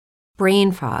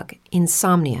brain fog,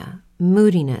 insomnia,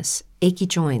 moodiness, achy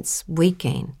joints, weight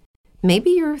gain. Maybe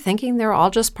you're thinking they're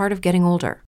all just part of getting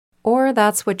older, or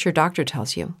that's what your doctor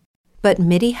tells you. But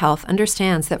MIDI Health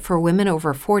understands that for women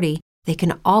over 40, they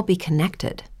can all be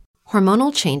connected.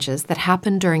 Hormonal changes that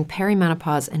happen during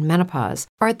perimenopause and menopause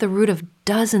are at the root of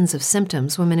dozens of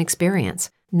symptoms women experience,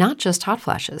 not just hot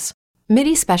flashes.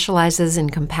 MIDI specializes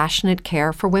in compassionate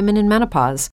care for women in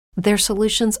menopause. Their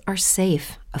solutions are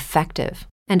safe, effective,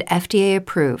 and FDA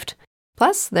approved.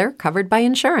 Plus, they're covered by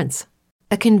insurance.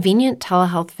 A convenient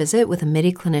telehealth visit with a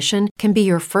MIDI clinician can be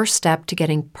your first step to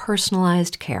getting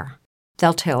personalized care.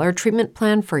 They'll tailor a treatment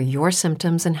plan for your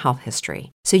symptoms and health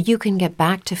history so you can get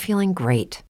back to feeling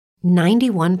great.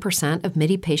 91% of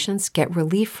MIDI patients get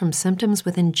relief from symptoms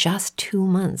within just 2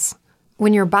 months.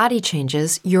 When your body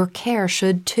changes, your care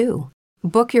should too.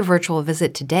 Book your virtual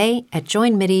visit today at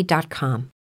joinmidi.com.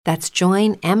 That's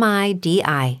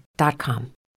joinmidi.com.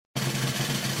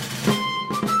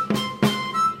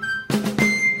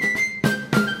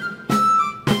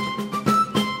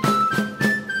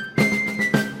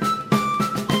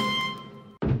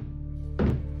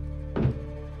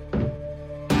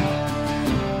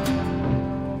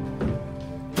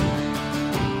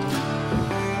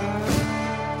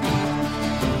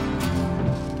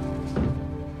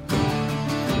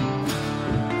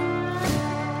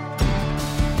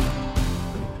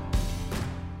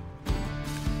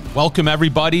 Welcome,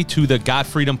 everybody, to the Got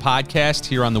Freedom Podcast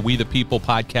here on the We the People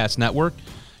Podcast Network.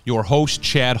 Your host,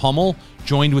 Chad Hummel,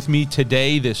 joined with me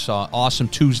today this awesome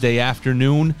Tuesday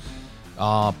afternoon,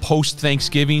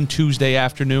 post-Thanksgiving Tuesday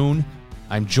afternoon.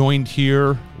 I'm joined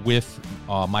here with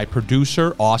my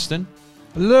producer, Austin.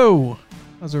 Hello.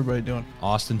 How's everybody doing?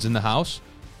 Austin's in the house.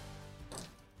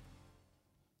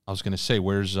 I was going to say,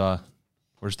 where's the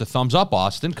thumbs up,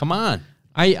 Austin? Come on.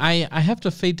 I have to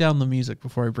fade down the music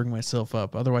before I bring myself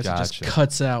up. Otherwise, It just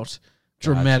cuts out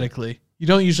dramatically. Gotcha. You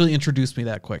don't usually introduce me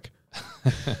that quick.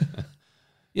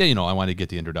 Yeah, I want to get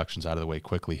the introductions out of the way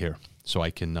quickly here so I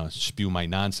can spew my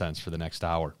nonsense for the next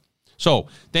hour. So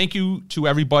thank you to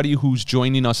everybody who's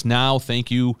joining us now.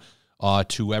 Thank you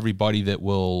to everybody that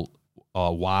will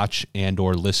watch and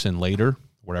or listen later,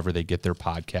 wherever they get their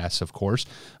podcasts, of course.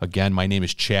 Again, my name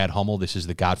is Chad Hummel. This is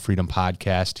the Got Freedom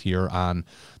Podcast here on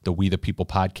the We the People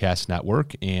Podcast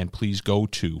Network. And please go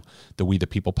to the We the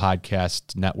People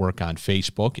Podcast Network on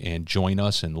Facebook and join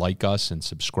us and like us and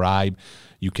subscribe.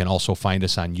 You can also find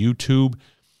us on YouTube.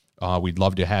 We'd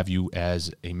love to have you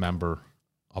as a member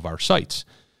of our sites.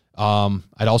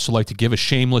 I'd also like to give a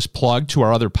shameless plug to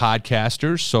our other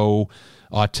podcasters. So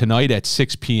tonight at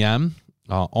 6 p.m.,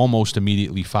 almost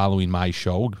immediately following my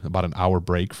show, about an hour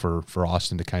break for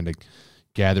Austin to kind of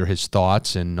gather his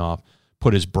thoughts and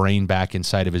put his brain back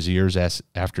inside of his ears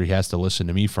after he has to listen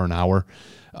to me for an hour.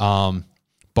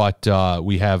 But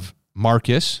we have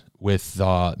Marcus with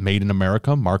Made in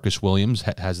America. Marcus Williams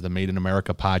has the Made in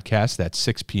America podcast. That's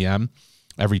 6 p.m.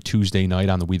 every Tuesday night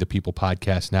on the We the People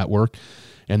Podcast Network.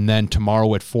 And then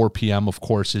tomorrow at 4 p.m., of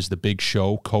course, is the big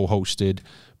show co-hosted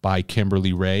by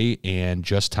Kimberly Ray and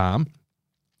Just Tom.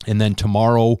 And then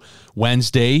tomorrow,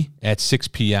 Wednesday at 6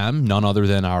 p.m., none other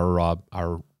than our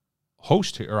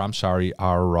host here,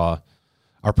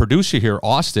 our producer here,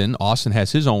 Austin. Austin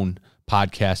has his own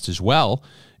podcast as well.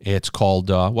 It's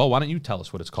called, why don't you tell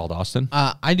us what it's called, Austin?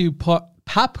 I do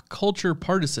Pop Culture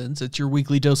Partisans. It's your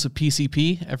weekly dose of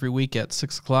PCP every week at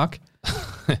 6 o'clock.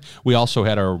 We also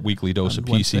had our weekly dose of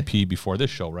PCP before this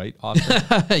show, right, Austin?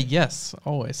 Yes,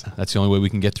 always. That's the only way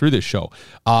we can get through this show.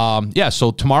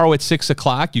 So tomorrow at 6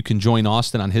 o'clock, you can join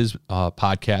Austin on his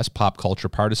podcast, Pop Culture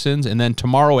Partisans. And then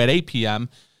tomorrow at 8 p.m.,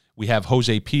 we have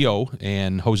Jose Pio.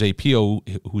 And Jose Pio,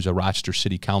 who's a Rochester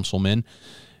City Councilman,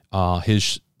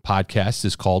 his podcast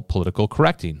is called Political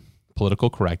Correcting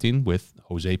with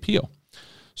Jose Pio.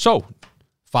 So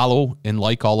follow and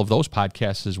like all of those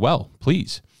podcasts as well,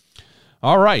 please.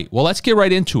 All right, well, let's get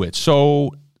right into it. So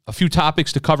a few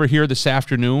topics to cover here this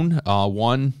afternoon.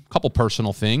 Couple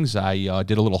personal things. I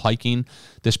did a little hiking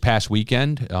this past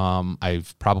weekend.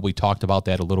 I've probably talked about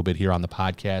that a little bit here on the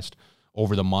podcast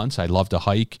over the months. I love to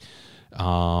hike.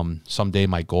 Someday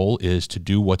my goal is to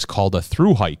do what's called a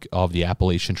through hike of the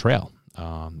Appalachian Trail.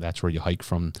 That's where you hike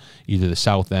from either the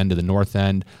south end to the north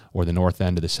end or the north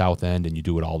end to the south end, and you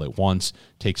do it all at once.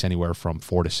 Takes anywhere from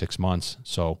 4 to 6 months.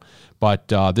 But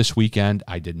this weekend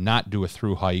I did not do a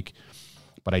through hike,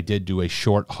 but I did do a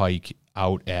short hike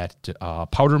out at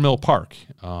Powder Mill Park.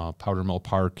 Powder Mill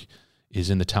Park is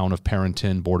in the town of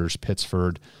Perrington, borders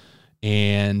Pittsford,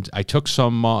 and I took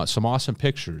some awesome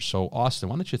pictures. So Austin,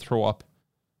 why don't you throw up?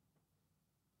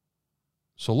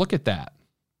 So look at that.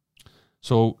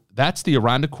 So that's the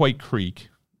Irondequoit Creek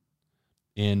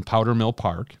in Powder Mill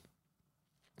Park.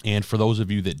 And for those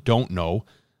of you that don't know,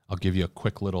 I'll give you a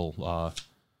quick little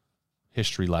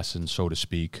history lesson, so to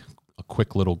speak, a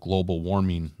quick little global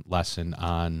warming lesson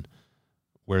on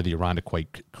where the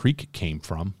Irondequoit Creek came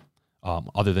from,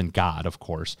 other than God, of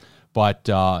course. But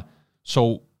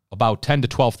so about 10 to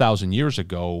 12,000 years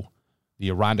ago, the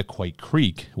Irondequoit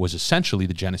Creek was essentially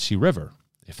the Genesee River,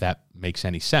 if that makes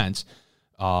any sense.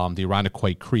 The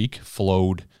Irondequoit Creek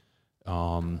flowed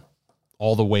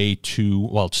all the way to,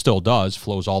 well, it still does,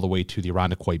 flows all the way to the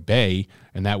Irondequoit Bay,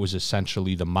 and that was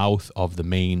essentially the mouth of the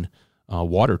main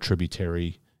water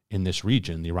tributary in this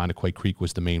region. The Irondequoit Creek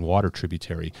was the main water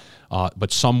tributary.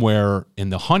 But somewhere in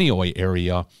the Honeoye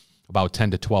area, about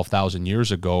 10 to 12,000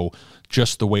 years ago,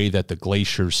 just the way that the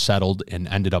glaciers settled and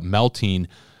ended up melting,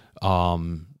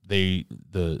 the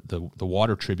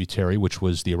water tributary, which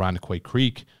was the Irondequoit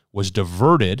Creek, was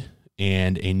diverted,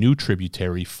 and a new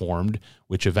tributary formed,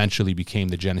 which eventually became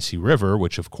the Genesee River,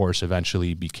 which of course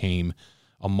eventually became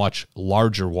a much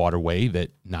larger waterway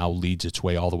that now leads its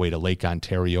way all the way to Lake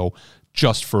Ontario,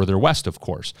 just further west, of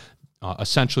course.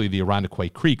 Essentially, the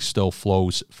Irondequoit Creek still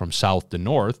flows from south to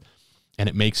north, and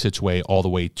it makes its way all the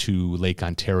way to Lake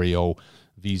Ontario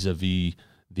vis-a-vis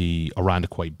the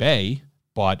Irondequoit Bay.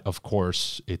 But, of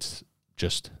course, it's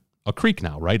just a creek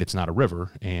now, right? It's not a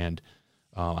river. And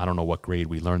I don't know what grade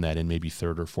we learned that in, maybe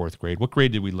third or fourth grade. What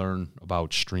grade did we learn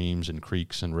about streams and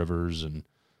creeks and rivers and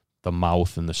the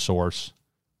mouth and the source?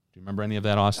 Do you remember any of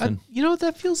that, Austin?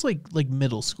 That feels like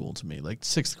middle school to me, like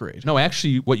sixth grade. No,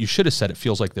 actually, what you should have said, it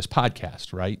feels like this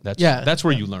podcast, right? That's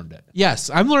where you learned it. Yes,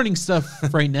 I'm learning stuff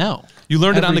right now. You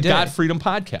learned it on the God Freedom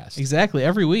podcast. Exactly.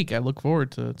 Every week, I look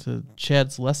forward to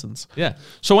Chad's lessons. Yeah.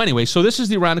 So anyway, this is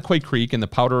the Irondequoit Creek in the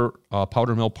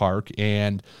Powder Mill Park,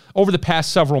 and over the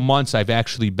past several months, I've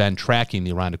actually been tracking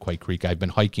the Irondequoit Creek. I've been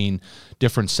hiking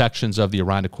different sections of the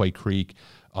Irondequoit Creek,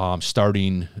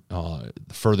 starting the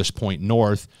furthest point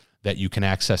north that you can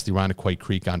access the Irondequoit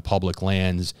Creek on public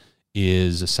lands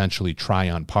is essentially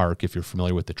Tryon Park, if you're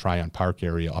familiar with the Tryon Park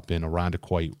area up in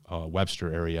Irondequoit,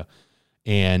 Webster area.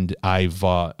 And I've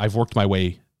worked my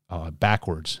way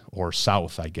backwards, or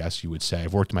south, I guess you would say.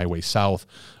 I've worked my way south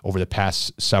over the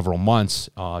past several months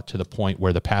to the point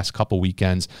where the past couple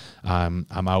weekends I'm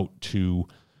out to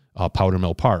Powder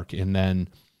Mill Park. And then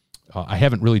I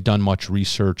haven't really done much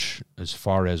research as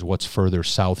far as what's further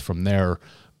south from there,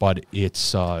 but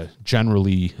it's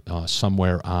generally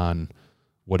somewhere on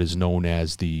what is known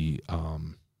as the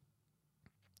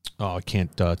I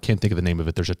can't think of the name of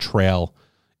it. There's a trail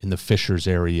in the Fishers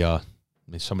area.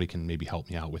 Somebody can maybe help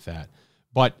me out with that.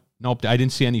 But nope, I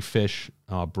didn't see any fish,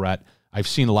 Brett. I've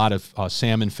seen a lot of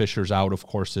salmon fishers out, of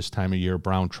course, this time of year,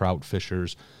 brown trout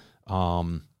fishers,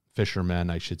 fishermen,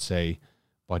 I should say.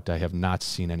 But I have not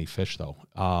seen any fish, though.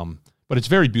 But it's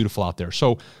very beautiful out there.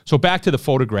 So back to the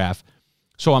photograph.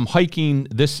 So I'm hiking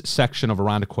this section of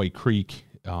Irondequoit Creek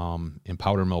in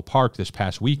Powder Mill Park this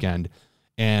past weekend,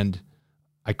 and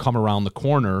I come around the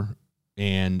corner,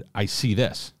 and I see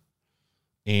this.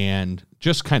 And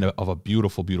just kind of a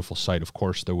beautiful, beautiful sight. Of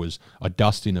course, there was a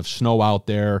dusting of snow out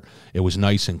there. It was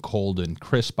nice and cold and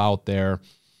crisp out there.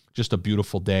 Just a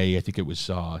beautiful day. I think it was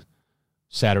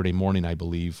Saturday morning, I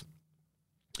believe.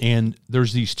 And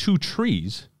there's these two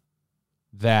trees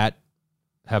that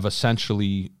have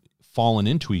essentially fallen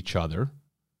into each other,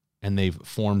 and they've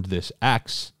formed this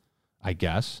X, I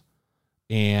guess.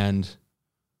 And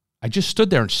I just stood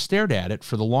there and stared at it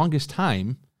for the longest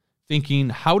time, thinking,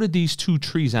 how did these two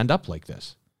trees end up like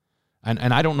this? And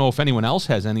I don't know if anyone else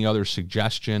has any other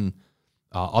suggestion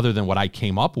other than what I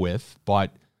came up with,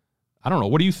 but I don't know.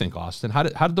 What do you think, Austin? How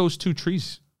did those two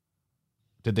trees,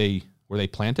 were they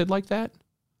planted like that?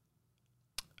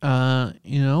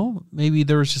 Maybe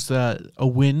there was just a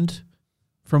wind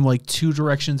from like two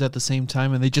directions at the same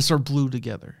time, and they just are blew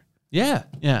together. Yeah.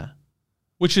 Yeah.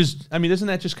 Which is, isn't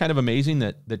that just kind of amazing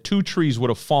that two trees would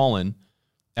have fallen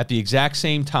at the exact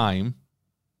same time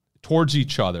towards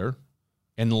each other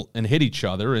and hit each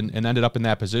other and ended up in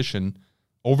that position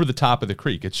over the top of the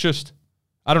creek? It's just,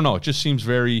 I don't know. It just seems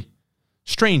very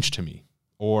strange to me,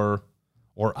 or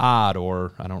odd,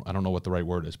 or I don't know what the right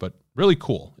word is, but really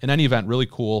cool. In any event, really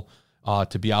cool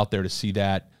to be out there to see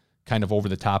that kind of over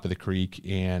the top of the creek.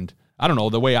 And I don't know,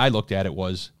 the way I looked at it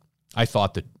was, I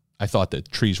thought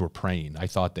that trees were praying. I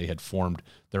thought they had formed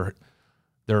their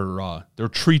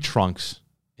tree trunks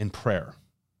in prayer.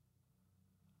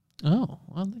 Oh,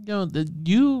 well,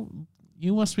 you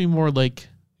must be more like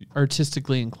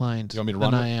artistically inclined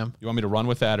than I am. You want me to run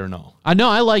with that or no? I know,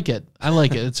 I like it.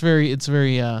 It's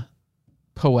very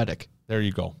poetic. There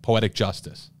you go. Poetic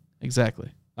justice. Exactly.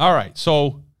 All right.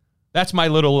 So that's my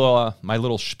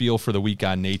little spiel for the week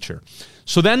on nature.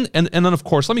 So then, and then of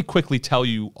course, let me quickly tell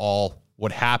you all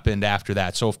what happened after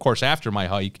that. So of course, after my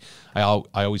hike, I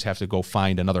always have to go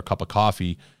find another cup of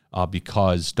coffee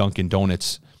because Dunkin'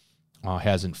 Donuts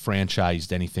hasn't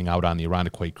franchised anything out on the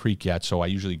Irondequoit Creek yet. So I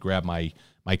usually grab my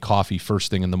coffee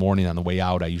first thing in the morning on the way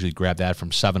out. I usually grab that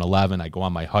from 7-Eleven. I go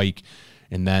on my hike,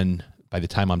 and then by the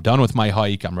time I'm done with my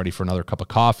hike, I'm ready for another cup of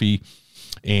coffee.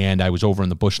 And I was over in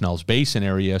the Bushnells Basin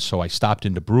area, so I stopped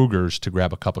into Bruegger's to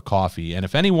grab a cup of coffee. And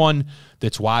if anyone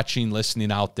that's watching,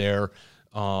 listening out there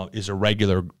is a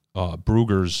regular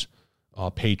Bruegger's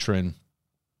patron,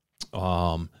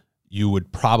 you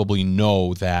would probably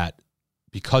know that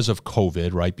because of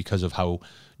COVID, right, because of how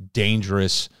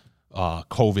dangerous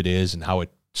COVID is and how it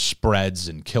spreads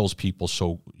and kills people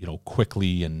so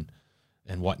quickly and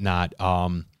whatnot,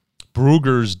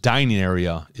 Bruegger's dining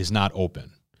area is not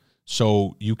open.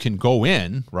 So you can go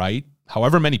in, right?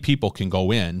 However many people can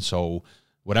go in. So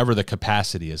whatever the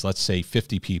capacity is, let's say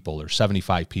 50 people or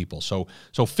 75 people. So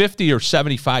 50 or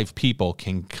 75 people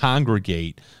can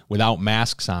congregate without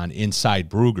masks on inside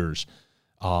Bruegger's,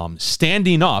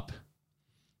 standing up,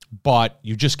 but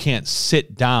you just can't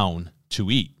sit down to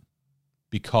eat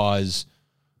because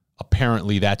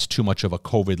apparently that's too much of a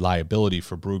COVID liability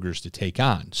for Bruegger's to take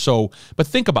on. So, but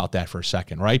think about that for a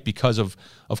second, right? Because of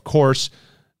course,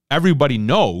 everybody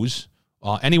knows,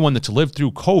 anyone that's lived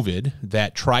through COVID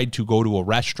that tried to go to a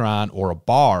restaurant or a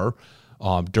bar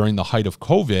during the height of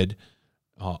COVID,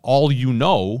 all you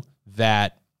know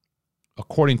that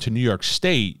according to New York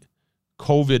State,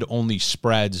 COVID only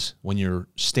spreads when you're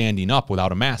standing up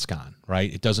without a mask on,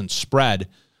 right? It doesn't spread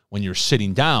when you're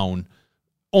sitting down,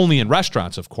 only in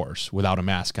restaurants, of course, without a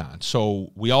mask on.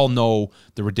 So we all know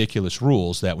the ridiculous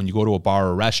rules that when you go to a bar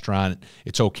or a restaurant,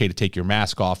 it's okay to take your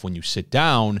mask off when you sit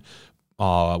down,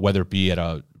 whether it be at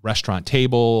a restaurant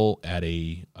table, at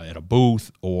a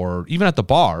booth, or even at the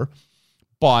bar.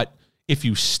 But if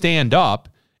you stand up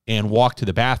and walk to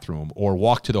the bathroom or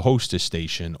walk to the hostess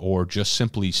station or just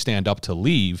simply stand up to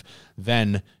leave,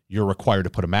 then you're required to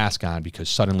put a mask on because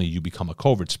suddenly you become a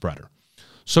COVID spreader.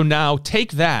 So now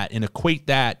take that and equate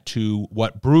that to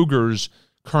what Bruegger's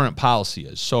current policy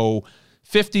is. So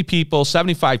 50 people,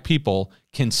 75 people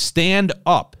can stand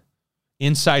up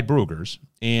inside Bruegger's,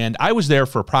 and I was there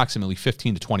for approximately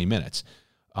 15 to 20 minutes.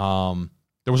 There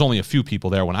was only a few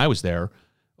people there when I was there,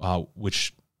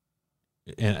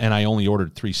 and I only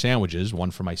ordered 3 sandwiches, one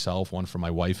for myself, one for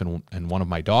my wife, and one of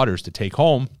my daughters to take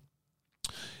home.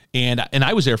 And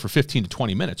I was there for 15 to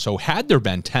 20 minutes. So had there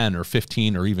been 10 or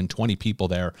 15 or even 20 people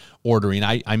there ordering,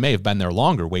 I may have been there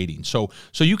longer waiting. So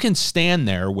you can stand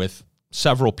there with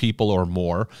several people or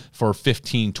more for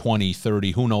 15, 20,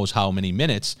 30, who knows how many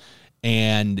minutes,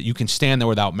 and you can stand there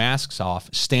without masks off,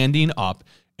 standing up,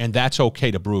 and that's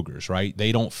okay to Bruegger's, right?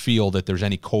 They don't feel that there's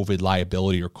any COVID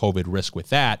liability or COVID risk with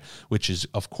that, which is,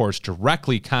 of course,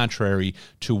 directly contrary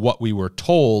to what we were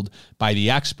told by the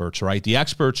experts, right? The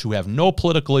experts who have no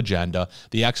political agenda,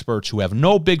 the experts who have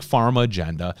no big pharma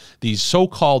agenda, these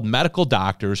so-called medical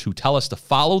doctors who tell us to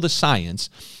follow the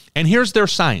science. And here's their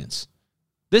science.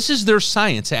 This is their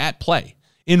science at play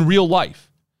in real life,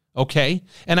 okay?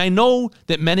 And I know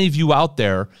that many of you out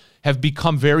there have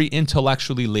become very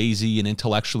intellectually lazy and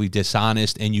intellectually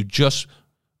dishonest, and you just,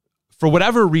 for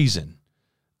whatever reason,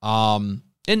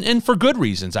 and for good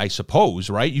reasons, I suppose,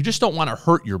 right? You just don't want to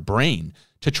hurt your brain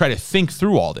to try to think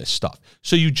through all this stuff.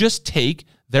 So you just take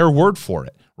their word for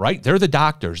it, right? They're the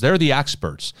doctors. They're the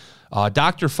experts.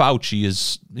 Dr. Fauci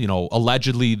is,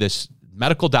 allegedly this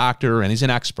medical doctor, and he's an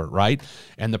expert, right?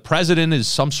 And the president is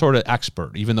some sort of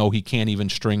expert, even though he can't even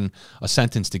string a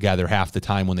sentence together half the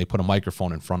time when they put a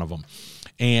microphone in front of him.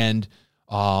 And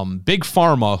Big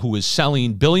Pharma, who is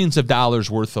selling billions of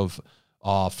dollars worth of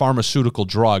pharmaceutical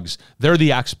drugs, they're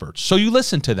the experts. So you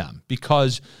listen to them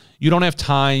because you don't have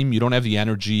time, you don't have the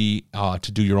energy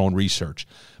to do your own research.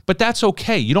 But that's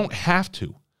okay. You don't have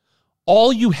to.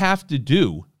 All you have to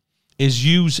do is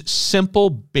use simple,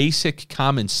 basic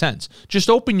common sense. Just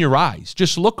open your eyes.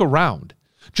 Just look around.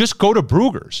 Just go to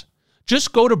Bruegger's.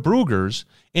 Just go to Bruegger's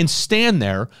and stand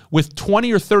there with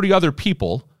 20 or 30 other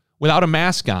people without a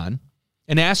mask on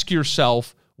and ask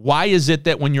yourself, why is it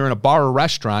that when you're in a bar or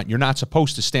restaurant, you're not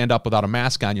supposed to stand up without a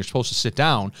mask on, you're supposed to sit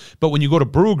down, but when you go to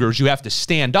Bruegger's, you have to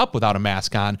stand up without a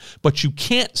mask on, but you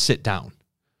can't sit down?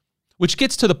 Which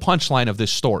gets to the punchline of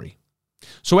this story.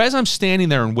 So as I'm standing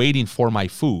there and waiting for my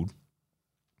food,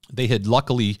 they had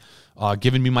luckily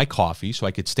given me my coffee so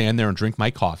I could stand there and drink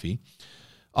my coffee.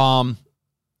 There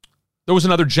was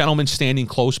another gentleman standing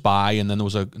close by, and then there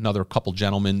was another couple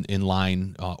gentlemen in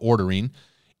line ordering.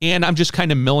 And I'm just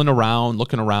kind of milling around,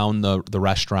 looking around the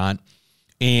restaurant.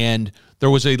 And there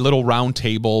was a little round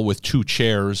table with 2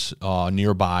 chairs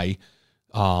nearby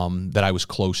that I was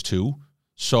close to.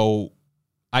 So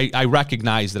I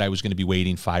recognized that I was going to be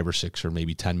waiting 5 or 6 or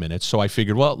maybe 10 minutes. So I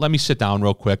figured, well, let me sit down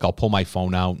real quick. I'll pull my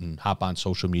phone out and hop on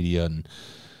social media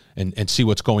and see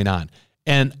what's going on.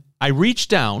 And I reached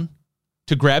down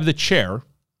to grab the chair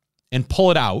and pull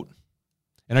it out.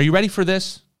 And are you ready for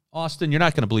this, Austin? You're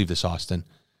not going to believe this, Austin.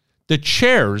 The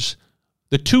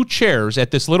 2 chairs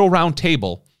at this little round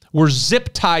table were zip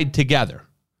tied together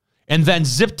and then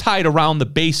zip tied around the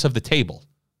base of the table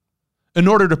in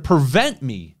order to prevent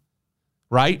me,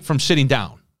 right, from sitting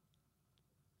down.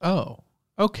 Oh,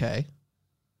 okay.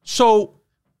 So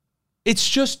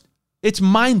it's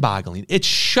mind-boggling. It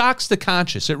shocks the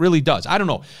conscious. It really does. I don't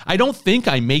know. I don't think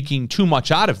I'm making too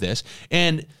much out of this.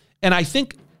 And I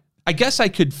guess I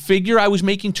could figure I was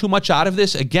making too much out of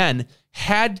this, again,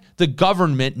 had the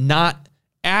government not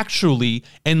actually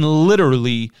and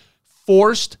literally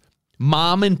forced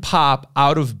mom and pop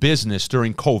out of business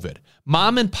during COVID.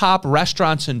 Mom and pop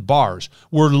restaurants and bars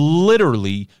were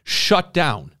literally shut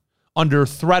down under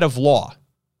threat of law,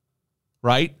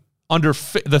 right? Under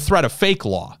the threat of fake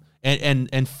law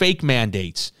and fake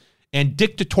mandates and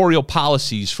dictatorial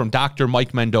policies from Dr.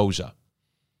 Mike Mendoza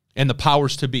and the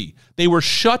powers to be. They were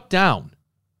shut down.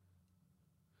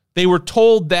 They were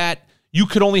told that you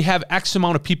could only have X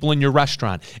amount of people in your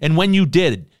restaurant. And when you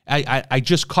did, I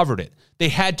just covered it, they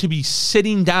had to be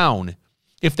sitting down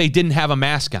if they didn't have a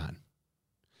mask on.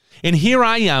 And here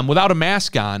I am without a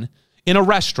mask on in a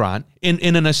restaurant,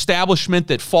 in an establishment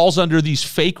that falls under these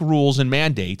fake rules and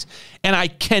mandates, and I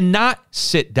cannot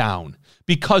sit down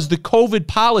because the COVID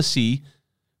policy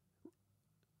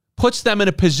puts them in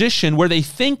a position where they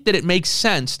think that it makes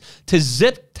sense to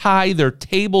zip tie their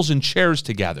tables and chairs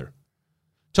together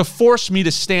to force me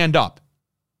to stand up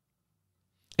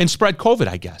and spread COVID,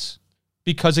 I guess.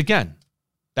 Because again,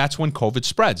 that's when COVID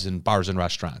spreads in bars and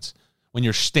restaurants, when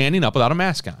you're standing up without a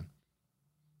mask on.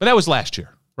 But that was last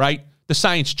year, right? The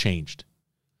science changed.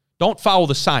 Don't follow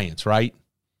the science, right?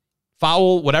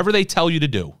 Follow whatever they tell you to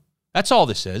do. That's all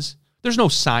this is. There's no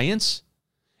science.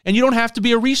 And you don't have to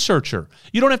be a researcher.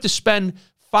 You don't have to spend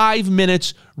 5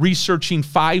 minutes researching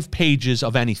 5 pages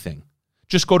of anything.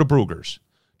 Just go to Bruegger's.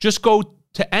 Just go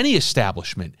to any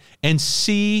establishment and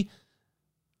see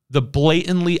the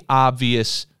blatantly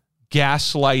obvious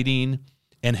gaslighting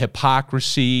and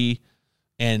hypocrisy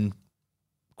and,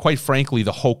 quite frankly,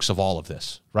 the hoax of all of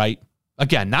this, right?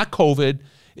 Again, not COVID.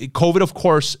 COVID, of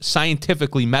course,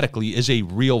 scientifically, medically, is a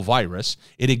real virus.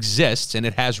 It exists and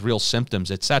it has real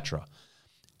symptoms, etc.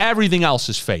 Everything else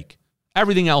is fake.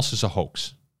 Everything else is a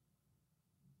hoax.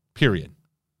 Period.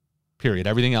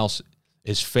 Everything else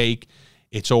is fake.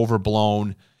 It's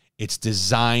overblown. It's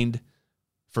designed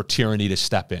for tyranny to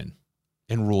step in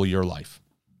and rule your life.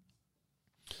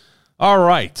 All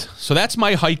right. So that's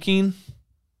my hiking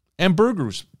and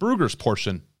Bruegger's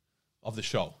portion of the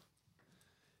show.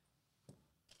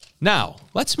 Now,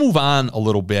 let's move on a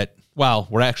little bit. Well,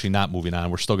 we're actually not moving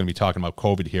on. We're still going to be talking about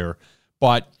COVID here.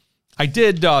 But I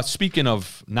did, speaking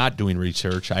of not doing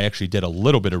research, I actually did a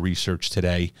little bit of research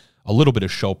today, a little bit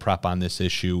of show prep on this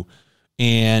issue.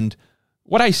 And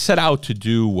what I set out to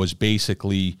do was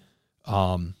basically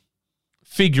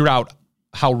figure out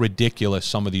how ridiculous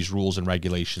some of these rules and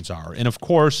regulations are. And of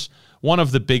course, one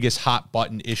of the biggest hot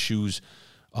button issues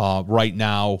right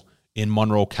now in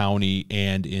Monroe County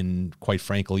and in, quite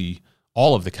frankly,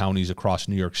 all of the counties across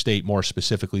New York State, more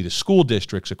specifically the school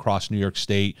districts across New York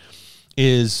State,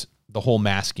 is the whole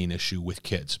masking issue with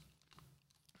kids.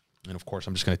 And of course,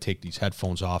 I'm just going to take these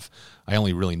headphones off. I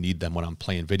only really need them when I'm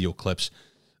playing video clips.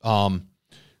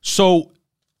 So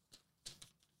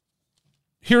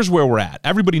here's where we're at.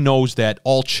 Everybody knows that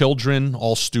all children,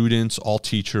 all students, all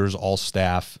teachers, all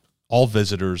staff, all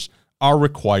visitors are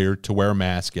required to wear a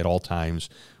mask at all times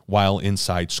while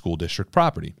inside school district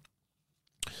property,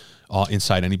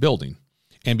 inside any building.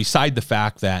 And beside the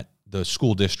fact that the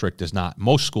school district does not,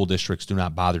 most school districts do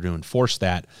not bother to enforce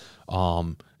that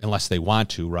unless they want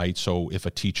to, right? So if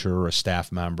a teacher or a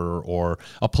staff member or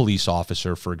a police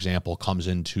officer, for example, comes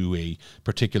into a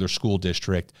particular school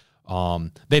district,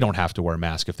 they don't have to wear a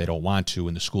mask if they don't want to,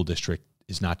 and the school district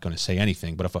is not going to say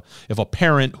anything. But if a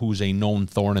parent who's a known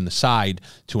thorn in the side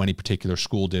to any particular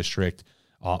school district,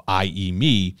 i.e.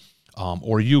 me,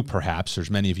 or you perhaps, there's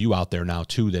many of you out there now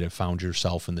too that have found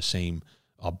yourself in the same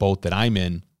boat that I'm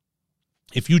in.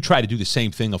 If you try to do the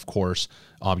same thing, of course,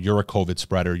 you're a COVID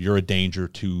spreader. You're a danger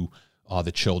to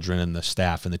the children and the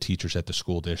staff and the teachers at the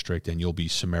school district, and you'll be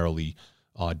summarily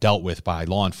dealt with by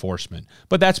law enforcement.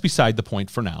 But that's beside the point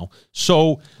for now.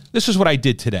 So this is what I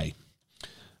did today.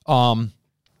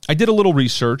 I did a little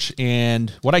research,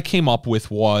 and what I came up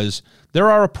with was there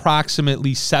are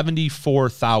approximately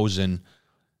 74,000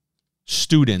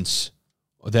 students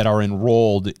that are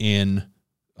enrolled in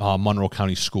Monroe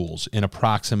County schools in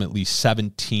approximately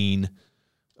 17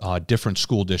 different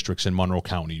school districts in Monroe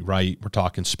County, right? We're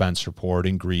talking Spencerport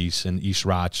and Greece and East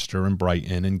Rochester and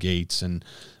Brighton and Gates and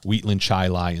Wheatland,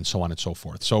 Chili, and so on and so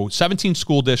forth. So 17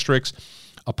 school districts,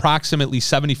 approximately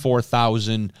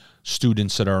 74,000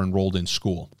 students that are enrolled in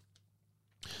school.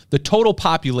 The total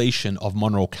population of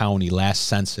Monroe County last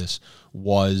census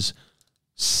was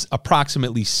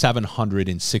approximately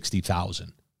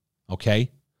 760,000,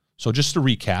 okay? So just to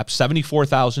recap,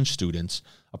 74,000 students,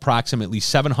 approximately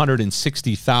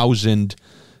 760,000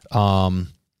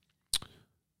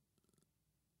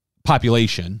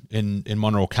 population in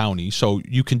Monroe County. So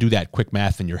you can do that quick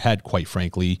math in your head, quite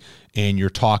frankly, and you're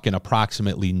talking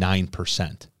approximately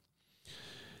 9%.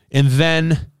 And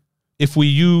then if we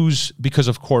use, because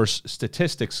of course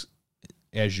statistics,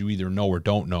 as you either know or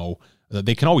don't know,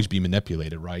 they can always be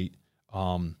manipulated, right?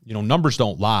 Numbers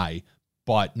don't lie,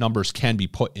 but numbers can be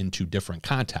put into different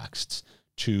contexts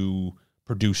to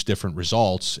produce different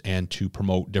results and to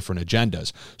promote different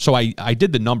agendas. So I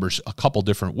did the numbers a couple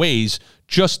different ways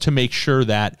just to make sure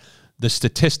that the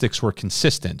statistics were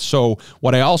consistent. So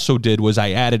what I also did was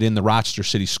I added in the Rochester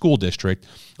City School District.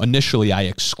 Initially, I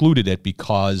excluded it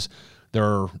because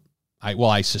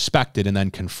I suspected and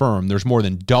then confirmed there's more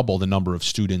than double the number of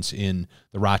students in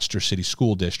the Rochester City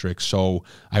School District. So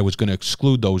I was going to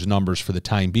exclude those numbers for the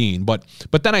time being. But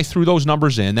then I threw those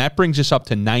numbers in. That brings us up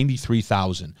to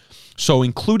 93,000. So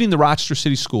including the Rochester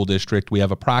City School District, we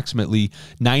have approximately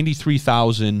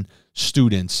 93,000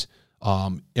 students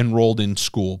enrolled in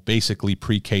school, basically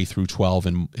pre-K through 12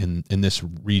 in this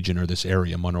region or this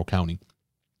area, Monroe County.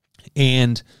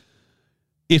 And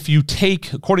if you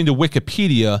take, according to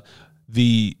Wikipedia,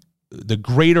 the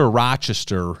greater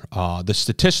Rochester, the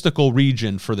statistical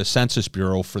region for the Census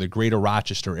Bureau for the greater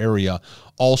Rochester area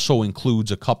also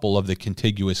includes a couple of the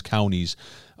contiguous counties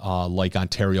like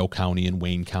Ontario County and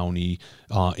Wayne County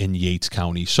and Yates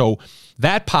County. So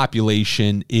that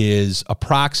population is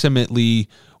approximately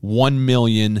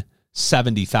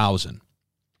 1,070,000.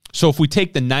 So if we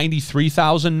take the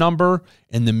 93,000 number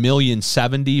and the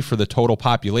 1,070,000 for the total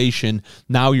population,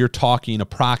 now you're talking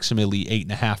approximately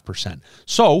 8.5%.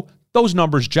 So those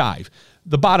numbers jive.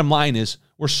 The bottom line is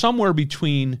we're somewhere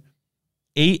between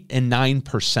 8 and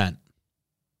 9%.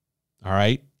 All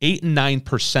right? 8 and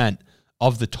 9%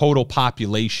 of the total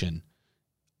population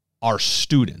are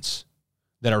students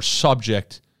that are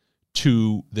subject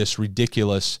to this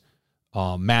ridiculous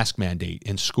mask mandate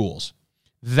in schools.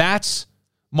 That's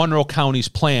Monroe County's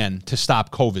plan to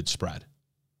stop COVID spread,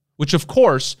 which, of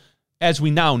course, as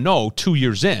we now know, 2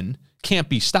 years in, can't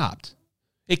be stopped.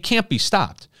 It can't be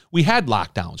stopped. We had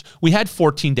lockdowns. We had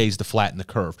 14 days to flatten the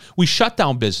curve. We shut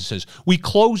down businesses. We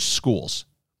closed schools.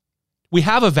 We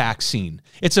have a vaccine.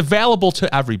 It's available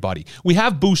to everybody. We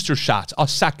have booster shots, a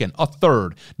second, a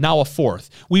third, now a fourth.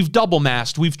 We've double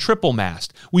masked. We've triple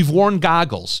masked. We've worn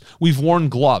goggles. We've worn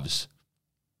gloves.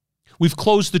 We've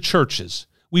closed the churches.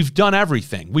 We've done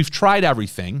everything. We've tried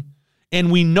everything. And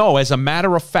we know as a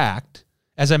matter of fact,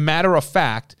 that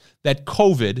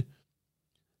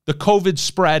the COVID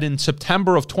spread in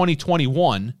September of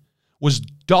 2021 was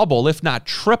double, if not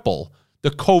triple, the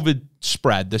COVID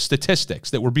spread, the statistics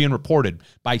that were being reported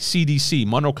by CDC,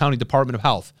 Monroe County Department of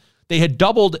Health. They had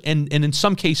doubled and in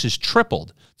some cases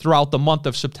tripled throughout the month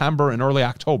of September and early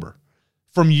October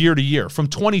from year to year, from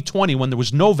 2020 when there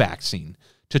was no vaccine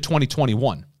to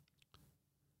 2021.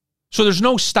 So there's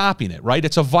no stopping it, right?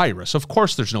 It's a virus. Of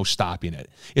course there's no stopping it.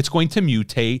 It's going to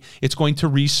mutate. It's going to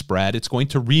respread. It's going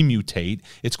to remutate.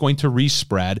 It's going to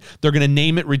respread. They're going to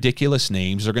name it ridiculous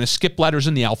names. They're going to skip letters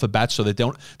in the alphabet so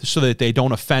that they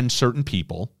don't offend certain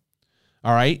people.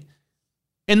 All right?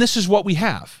 And this is what we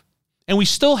have. And we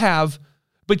still have,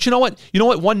 but you know what? You know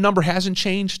what one number hasn't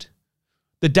changed?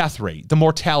 The death rate, the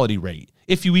mortality rate,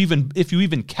 if you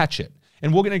even catch it.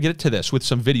 And we're going to get to this with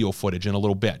some video footage in a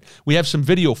little bit. We have some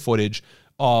video footage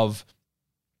of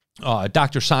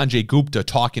Dr. Sanjay Gupta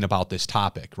talking about this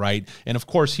topic, right? And of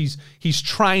course, he's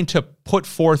trying to put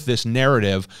forth this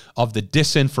narrative of the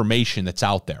disinformation that's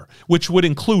out there, which would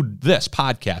include this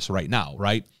podcast right now,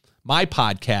 right? My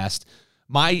podcast,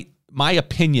 my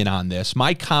opinion on this,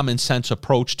 my common sense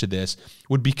approach to this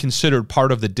would be considered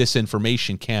part of the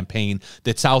disinformation campaign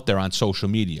that's out there on social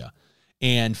media.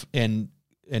 And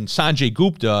Sanjay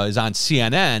Gupta is on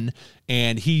CNN,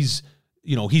 and he's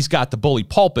got the bully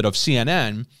pulpit of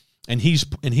CNN, And he's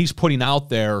putting out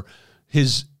there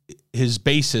his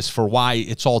basis for why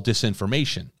it's all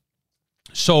disinformation.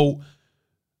 So,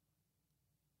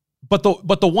 but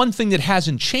the one thing that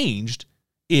hasn't changed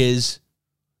is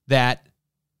that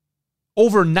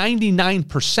over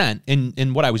 99%,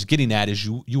 and what I was getting at is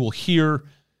you will hear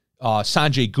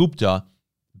Sanjay Gupta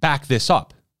back this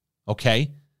up,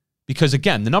 okay? Because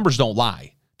again, the numbers don't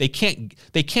lie. They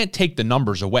can't take the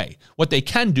numbers away. What they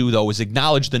can do, though, is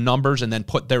acknowledge the numbers and then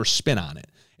put their spin on it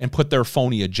and put their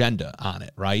phony agenda on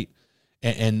it, right?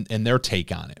 And their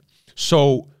take on it.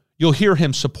 So you'll hear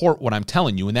him support what I'm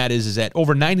telling you, and that is that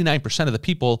over 99% of the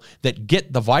people that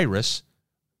get the virus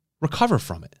recover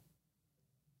from it.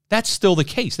 That's still the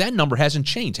case. That number hasn't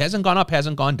changed. Hasn't gone up,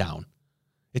 hasn't gone down.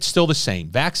 It's still the same.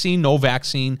 Vaccine, no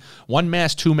vaccine, 1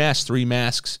 mask, 2 masks, 3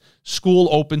 masks, school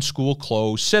open, school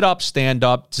closed, sit up, stand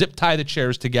up, zip tie the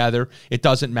chairs together. It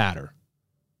doesn't matter.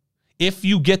 If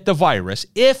you get the virus,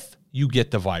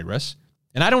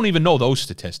 and I don't even know those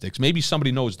statistics. Maybe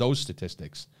somebody knows those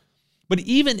statistics. But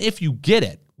even if you get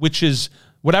it, which is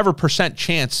whatever percent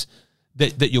chance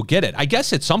that you'll get it, I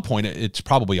guess at some point it's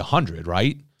probably 100,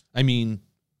 right? I mean,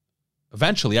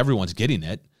 eventually everyone's getting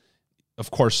it. Of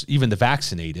course, even the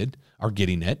vaccinated are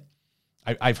getting it.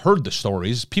 I've heard the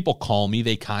stories. People call me,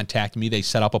 they contact me, they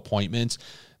set up appointments.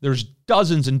 There's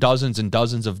dozens and dozens and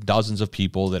dozens of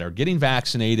people that are getting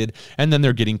vaccinated, and then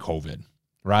they're getting COVID,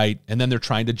 right? And then they're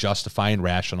trying to justify and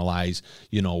rationalize,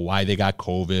 why they got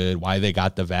COVID, why they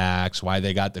got the vax, why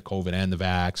they got the COVID and the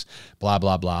vax, blah,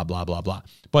 blah, blah, blah, blah, blah.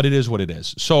 But it is what it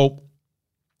is. So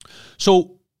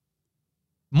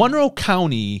Monroe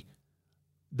County,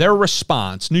 their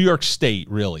response, New York State,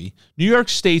 really, New York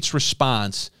State's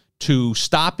response to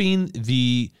stopping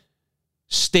the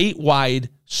statewide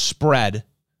spread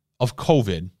of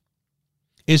COVID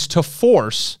is to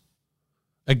force,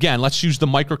 again, let's use the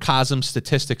microcosm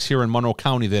statistics here in Monroe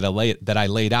County that I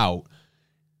laid out.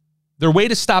 Their way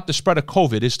to stop the spread of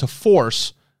COVID is to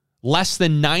force less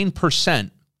than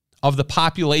 9% of the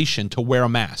population to wear a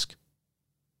mask,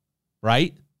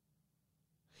 right?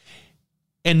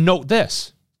 And note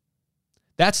this.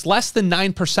 That's less than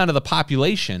 9% of the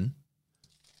population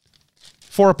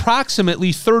for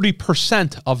approximately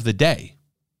 30% of the day.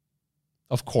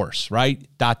 Of course, right? ...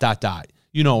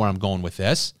 You know where I'm going with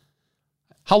this.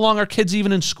 How long are kids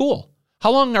even in school?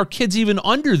 How long are kids even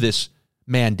under this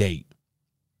mandate?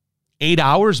 8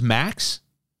 hours max,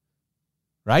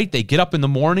 right? They get up in the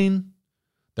morning.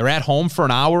 They're at home for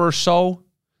an hour or so.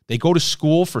 They go to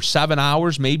school for 7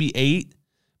 hours, maybe 8.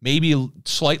 Maybe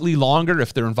slightly longer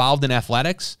if they're involved in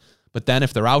athletics, but then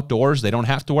if they're outdoors, they don't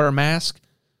have to wear a mask.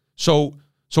 So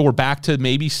we're back to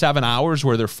maybe 7 hours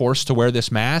where they're forced to wear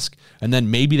this mask, and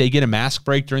then maybe they get a mask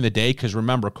break during the day because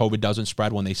remember, COVID doesn't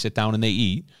spread when they sit down and they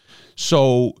eat.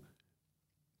 So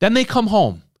then they come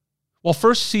home. Well,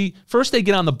 first they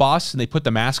get on the bus and they put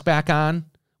the mask back on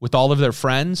with all of their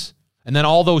friends, and then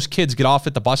all those kids get off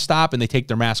at the bus stop and they take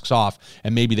their masks off,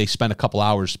 and maybe they spend a couple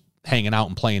hours hanging out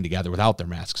and playing together without their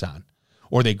masks on.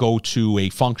 Or they go to a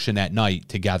function at night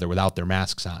together without their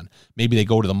masks on. Maybe they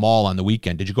go to the mall on the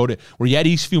weekend. Were you at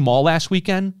Eastview Mall last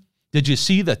weekend? Did you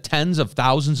see the tens of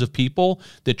thousands of people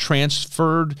that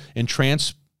transferred and traveled,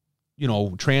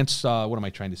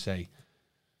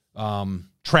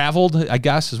 I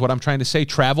guess is what I'm trying to say,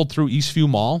 traveled through Eastview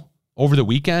Mall over the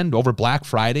weekend, over Black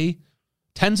Friday?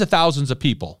 Tens of thousands of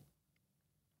people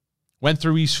went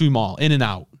through Eastview Mall, in and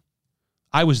out.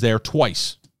 I was there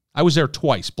twice,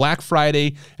 Black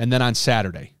Friday and then on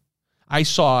Saturday. I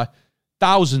saw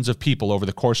thousands of people over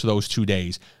the course of those 2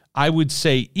 days. I would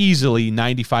say easily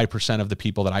 95% of the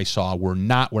people that I saw were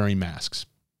not wearing masks.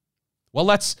 Well,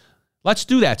 let's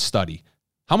do that study.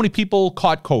 How many people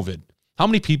caught COVID? How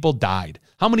many people died?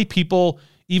 How many people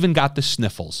even got the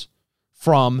sniffles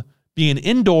from being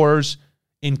indoors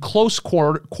in close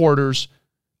quarters,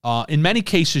 in many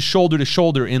cases, shoulder to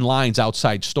shoulder in lines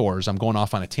outside stores? I'm going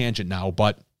off on a tangent now,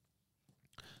 but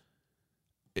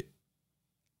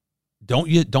don't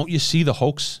you see the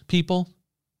hoax, people?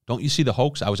 Don't you see the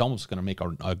hoax? I was almost going to make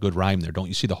a good rhyme there. Don't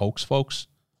you see the hoax, folks?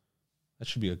 That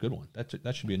should be a good one.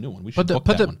 That should be a new one. We should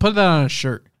put that on a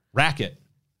shirt. Racket.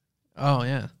 Oh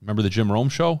yeah. Remember the Jim Rome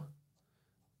show?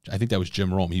 I think that was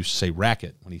Jim Rome. He used to say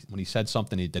racket when he said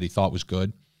something that he thought was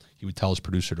good. He would tell his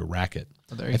producer to rack it.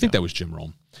 I think that was Jim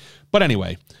Rome. But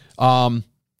anyway,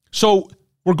 so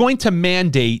we're going to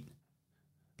mandate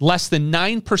less than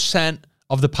 9%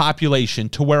 of the population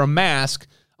to wear a mask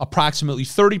approximately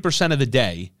 30% of the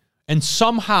day, and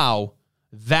somehow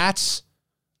that's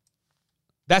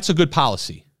a good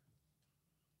policy.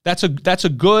 That's a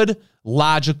good,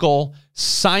 logical,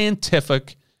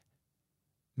 scientific,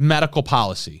 medical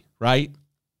policy, right?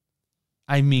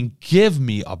 I mean, give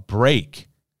me a break.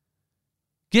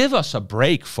 Give us a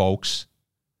break, folks.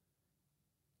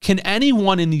 Can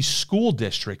anyone in these school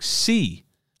districts see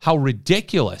how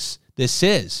ridiculous this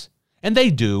is? And they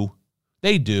do.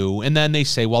 They do. And then they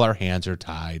say, well, our hands are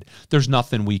tied. There's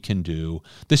nothing we can do.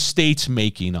 The state's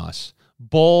making us.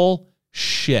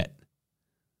 Bullshit.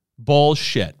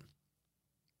 Bullshit.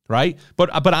 Right?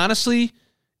 But honestly,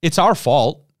 it's our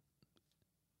fault.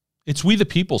 It's we the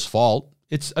people's fault.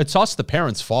 It's us, the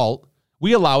parents' fault.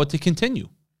 We allow it to continue.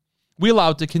 We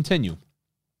allow it to continue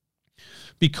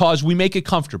because we make it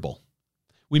comfortable.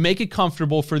 We make it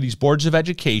comfortable for these boards of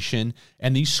education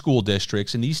and these school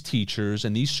districts and these teachers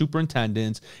and these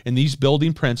superintendents and these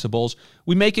building principals.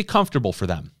 We make it comfortable for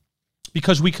them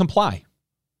because we comply.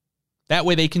 That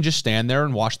way they can just stand there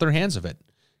and wash their hands of it,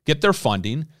 get their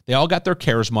funding. They all got their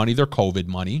CARES money, their COVID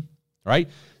money, right?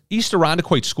 East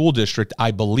Irondequoit School District,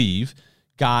 I believe,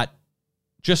 got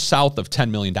just south of $10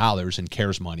 million in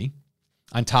CARES money,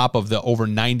 on top of the over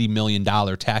 $90 million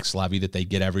tax levy that they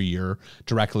get every year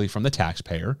directly from the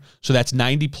taxpayer. So that's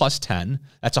 90 plus 10.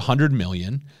 That's $100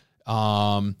 million.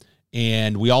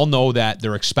 And we all know that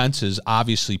their expenses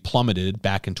obviously plummeted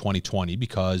back in 2020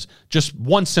 because just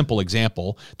one simple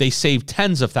example, they saved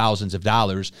tens of thousands of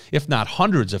dollars, if not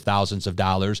hundreds of thousands of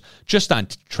dollars, just on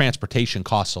transportation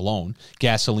costs alone.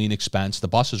 Gasoline expense, the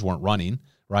buses weren't running.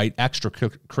 Right?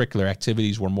 Extracurricular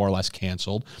activities were more or less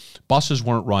canceled. Buses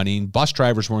weren't running. Bus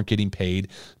drivers weren't getting paid.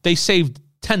 They saved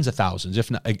tens of thousands,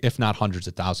 if not hundreds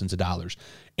of thousands of dollars.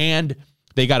 And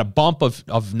they got a bump of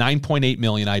 $9.8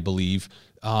 million, I believe.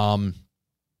 And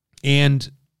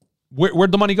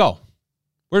where'd the money go?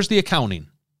 Where's the accounting?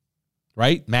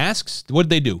 Right? Masks? What did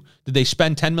they do? Did they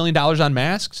spend $10 million on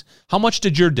masks? How much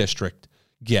did your district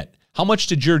get? How much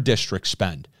did your district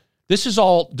spend? This is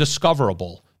all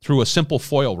discoverable through a simple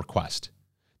FOIL request.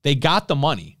 They got the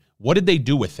money. What did they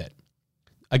do with it?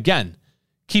 Again,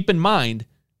 keep in mind,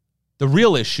 the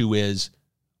real issue is,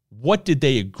 what did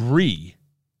they agree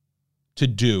to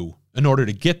do in order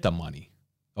to get the money?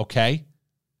 Okay?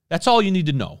 That's all you need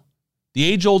to know. The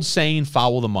age-old saying,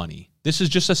 follow the money. This is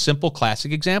just a simple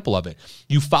classic example of it.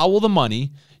 You follow the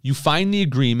money, you find the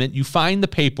agreement, you find the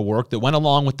paperwork that went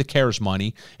along with the CARES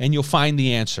money, and you'll find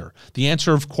the answer. The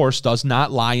answer, of course, does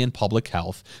not lie in public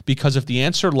health, because if the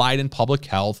answer lied in public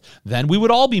health, then we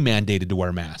would all be mandated to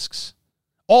wear masks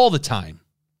all the time,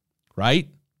 right?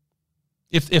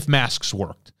 If masks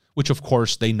worked, which, of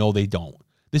course, they know they don't.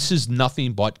 This is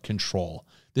nothing but control.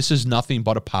 This is nothing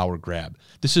but a power grab.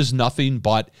 This is nothing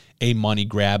but a money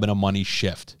grab and a money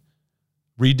shift.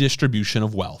 Redistribution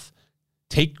of wealth.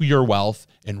 Take your wealth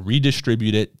and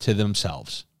redistribute it to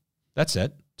themselves. That's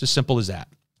it. It's as simple as that.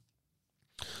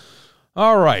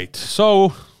 All right.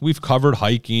 So we've covered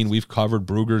hiking. We've covered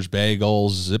Bruegger's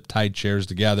bagels, zip-tied chairs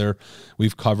together.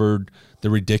 We've covered the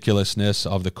ridiculousness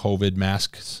of the COVID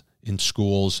masks in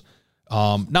schools.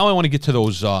 Now I want to get to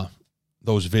those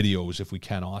videos if we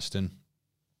can, Austin.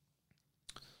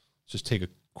 Let's just take a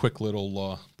quick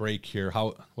little break here.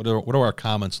 What do our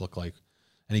comments look like?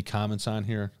 Any comments on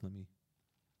here?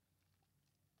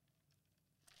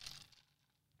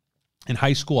 In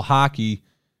high school hockey,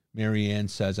 Marianne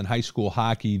says, in high school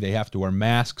hockey, they have to wear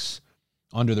masks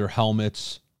under their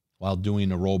helmets while doing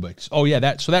aerobics. Oh,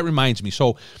 yeah, so that reminds me.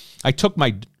 So I took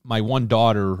my one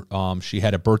daughter, she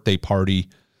had a birthday party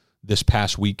this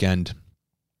past weekend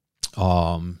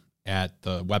at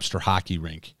the Webster hockey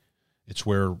rink.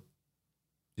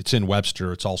 It's in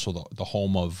Webster. It's also the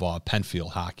home of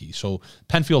Penfield hockey. So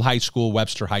Penfield High School,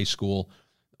 Webster High School,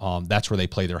 that's where they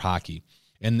play their hockey.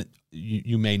 And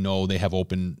you may know they have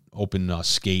open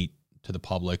skate to the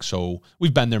public. So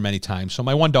we've been there many times. So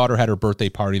my one daughter had her birthday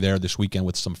party there this weekend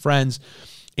with some friends.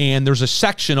 And there's a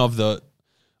section of the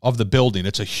building.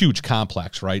 It's a huge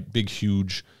complex, right? Big,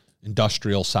 huge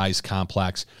industrial-sized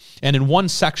complex. And in one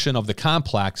section of the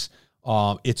complex,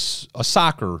 it's a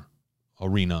soccer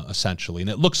arena, essentially.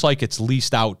 And it looks like it's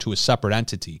leased out to a separate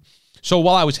entity. So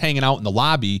while I was hanging out in the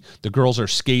lobby, the girls are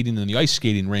skating in the ice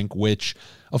skating rink, which,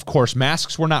 of course,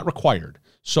 masks were not required.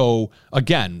 So,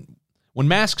 again, when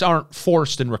masks aren't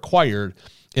forced and required,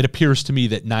 it appears to me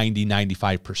that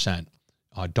 95%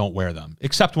 don't wear them,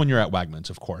 except when you're at Wegmans,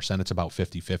 of course, and it's about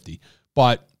 50-50.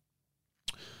 But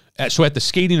so at the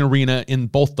skating arena, in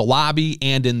both the lobby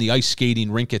and in the ice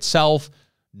skating rink itself,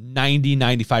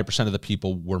 95% of the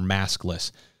people were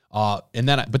maskless. But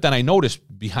then I noticed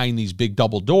behind these big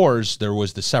double doors, there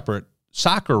was the separate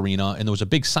soccer arena, and there was a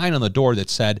big sign on the door that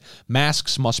said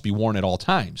masks must be worn at all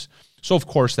times. So, of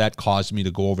course, that caused me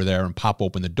to go over there and pop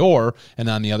open the door, and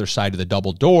on the other side of the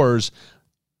double doors,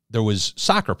 there was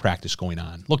soccer practice going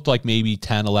on. Looked like maybe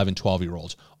 10, 11,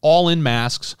 12-year-olds, all in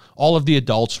masks. All of the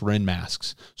adults were in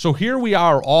masks. So here we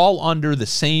are, all under the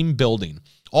same building,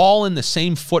 all in the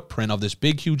same footprint of this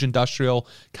big, huge industrial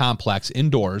complex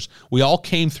indoors. We all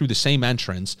came through the same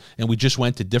entrance, and we just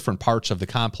went to different parts of the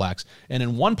complex. And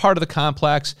in one part of the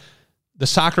complex, the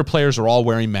soccer players are all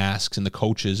wearing masks, and the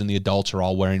coaches and the adults are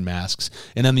all wearing masks.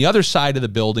 And on the other side of the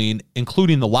building,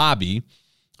 including the lobby,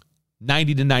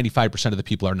 90 to 95% of the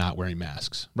people are not wearing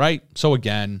masks, right? So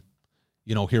again,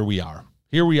 here we are.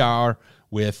 Here we are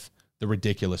with the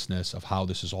ridiculousness of how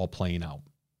this is all playing out.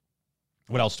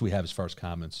 What else do we have as far as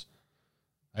comments?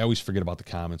 I always forget about the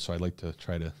comments, so I'd like to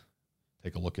try to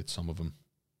take a look at some of them.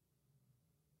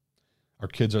 Our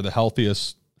kids are the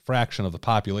healthiest fraction of the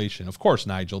population. Of course,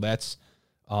 Nigel, that's,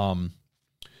 there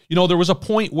was a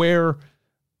point where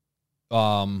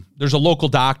there's a local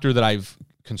doctor that I've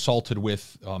consulted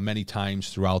with many times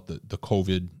throughout the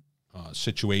COVID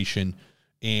situation.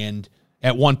 And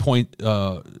at one point,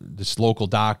 this local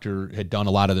doctor had done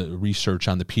a lot of the research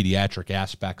on the pediatric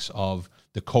aspects of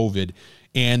the COVID.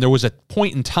 And there was a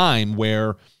point in time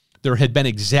where there had been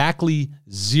exactly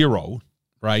zero,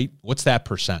 right? What's that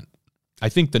percent? I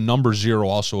think the number zero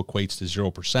also equates to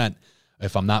 0%,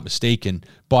 if I'm not mistaken.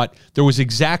 But there was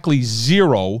exactly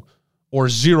 0 or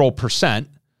 0%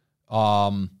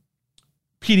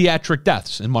 pediatric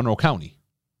deaths in Monroe County.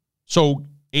 So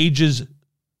ages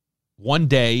 1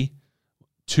 day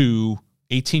to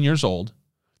 18 years old,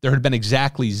 there had been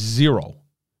exactly 0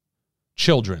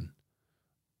 children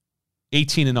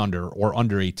 18 and under or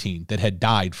under 18 that had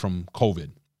died from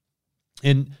COVID.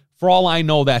 And for all I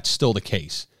know, that's still the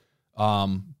case.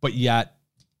 But yet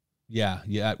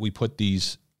we put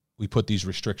these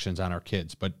restrictions on our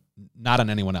kids, but not on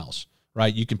anyone else.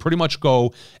 Right? You can pretty much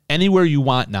go anywhere you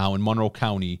want now in Monroe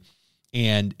County,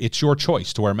 and it's your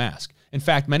choice to wear a mask. In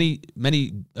fact, many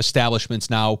establishments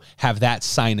now have that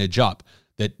signage up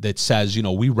that says,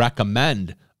 we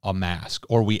recommend a mask,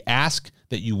 or we ask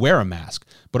that you wear a mask.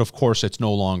 But of course, it's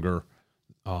no longer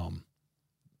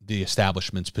the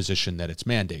establishment's position that it's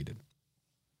mandated.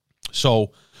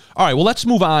 So, all right, well, let's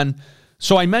move on.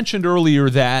 So I mentioned earlier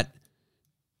that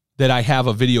I have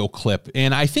a video clip,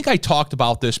 and I think I talked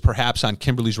about this perhaps on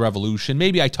Kimberly's Revolution.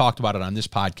 Maybe I talked about it on this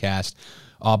podcast,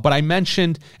 but I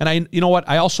mentioned, and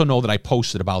I also know that I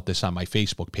posted about this on my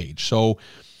Facebook page. So,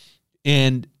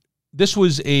 and this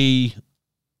was a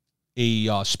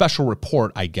special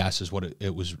report, I guess is what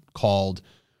it was called,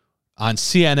 on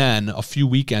CNN a few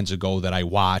weekends ago that I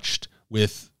watched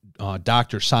with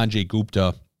Dr. Sanjay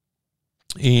Gupta,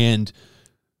 and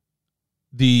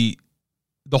the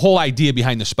whole idea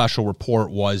behind the special report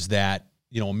was that,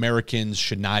 Americans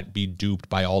should not be duped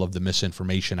by all of the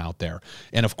misinformation out there.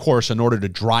 And of course, in order to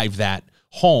drive that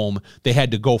home, they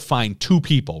had to go find 2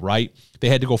 people, right? They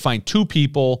had to go find 2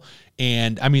 people.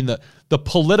 And I mean, the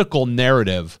political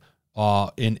narrative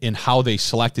in how they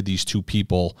selected these 2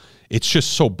 people, it's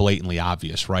just so blatantly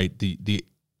obvious, right?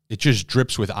 It just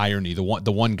drips with irony.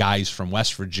 The one guy's from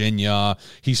West Virginia.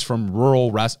 He's from rural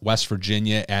West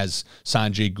Virginia, as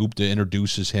Sanjay Gupta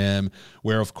introduces him,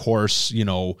 where, of course,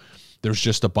 there's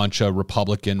just a bunch of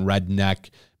Republican,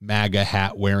 redneck, MAGA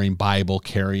hat-wearing,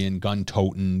 Bible-carrying,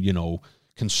 gun-toting,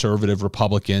 conservative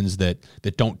Republicans that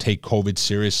don't take COVID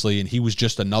seriously. And he was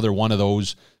just another one of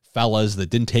those fellas that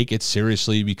didn't take it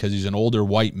seriously because he's an older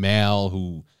white male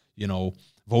who,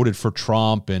 voted for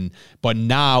Trump, but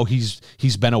now he's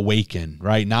been awakened,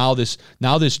 right? Now this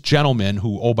gentleman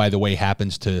who, oh, by the way,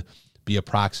 happens to be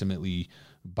approximately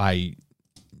by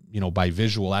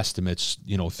visual estimates,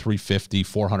 350,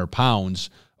 400 pounds,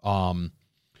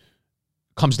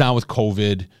 comes down with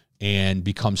COVID and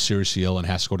becomes seriously ill and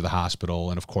has to go to the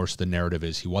hospital. And of course, the narrative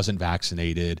is he wasn't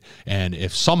vaccinated. And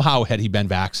if somehow had he been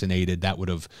vaccinated, that would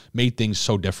have made things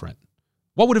so different.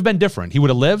 What would have been different? He would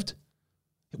have lived?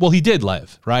 Well, he did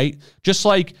live, right? Just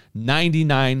like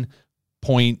 99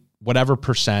 point whatever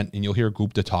percent, and you'll hear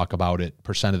Gupta talk about it,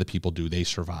 percent of the people do, they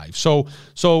survive. So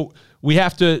we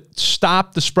have to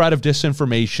stop the spread of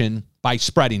disinformation by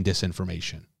spreading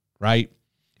disinformation, right?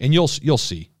 And you'll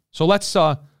see. So let's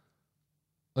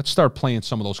start playing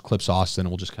some of those clips, Austin,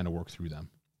 and we'll just kind of work through them.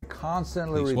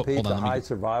 Constantly repeat the high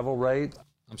survival rate.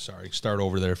 I'm sorry. Start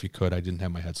over there if you could. I didn't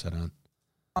have my headset on.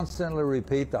 Constantly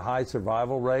repeat the high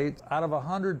survival rate. Out of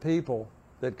 100 people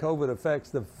that COVID affects,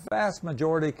 the vast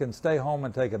majority can stay home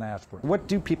and take an aspirin. What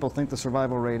do people think the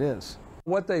survival rate is?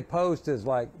 What they post is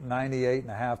like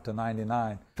 98.5 to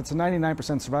 99. If it's a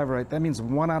 99% survival rate, that means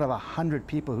 1 out of 100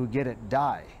 people who get it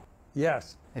die.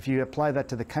 Yes. If you apply that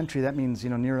to the country, that means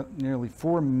nearly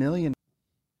 4 million.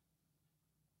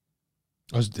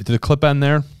 Did the clip end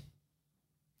there?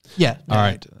 Yeah. All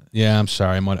right. Yeah, I'm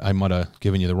sorry. I might have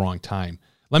given you the wrong time.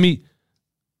 Let me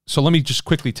just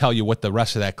quickly tell you what the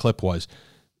rest of that clip was.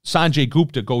 Sanjay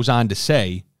Gupta goes on to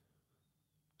say,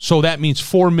 so that means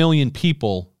 4 million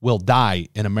people will die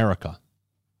in America.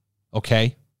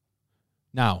 Okay?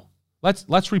 Now, let's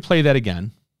replay that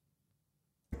again.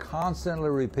 Constantly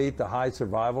repeat the high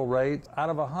survival rate. Out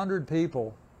of 100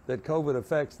 people that COVID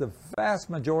affects, the vast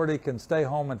majority can stay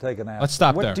home and take an aspirin. Let's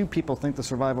stop there. What do people think the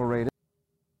survival rate is?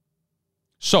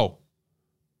 So,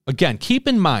 again, keep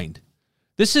in mind,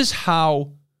 this is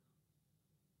how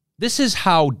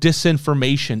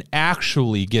disinformation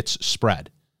actually gets spread.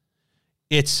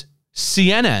 It's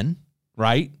CNN,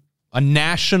 right? A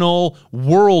national,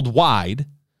 worldwide,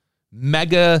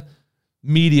 mega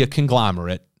media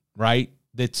conglomerate, right?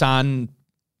 That's on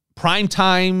prime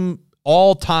time,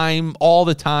 all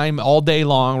the time, all day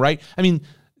long, right? I mean,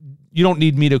 you don't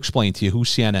need me to explain to you who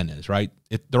CNN is, right?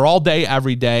 They're all day,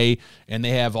 every day, and they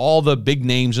have all the big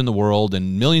names in the world,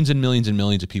 and millions and millions and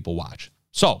millions of people watch.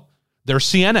 So they're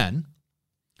CNN.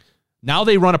 Now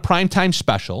they run a primetime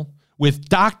special with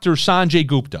Dr. Sanjay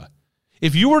Gupta.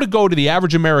 If you were to go to the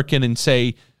average American and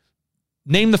say,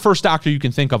 name the first doctor you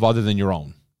can think of other than your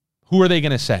own, who are they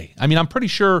going to say? I mean, I'm pretty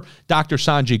sure Dr.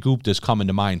 Sanjay Gupta is coming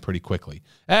to mind pretty quickly.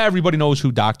 Everybody knows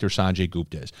who Dr. Sanjay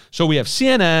Gupta is. So we have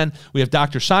CNN, we have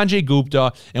Dr. Sanjay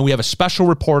Gupta, and we have a special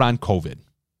report on COVID.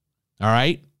 All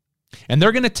right? And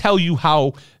they're going to tell you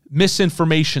how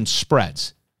misinformation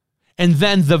spreads. And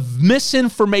then the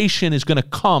misinformation is going to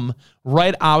come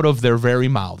right out of their very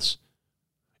mouths.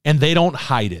 And they don't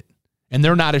hide it. And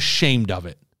they're not ashamed of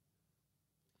it.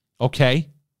 Okay?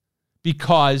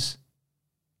 Because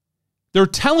they're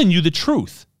telling you the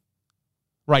truth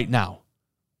right now.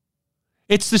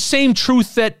 It's the same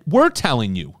truth that we're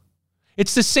telling you.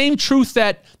 It's the same truth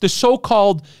that the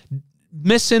so-called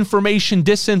misinformation,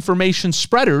 disinformation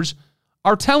spreaders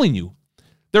are telling you.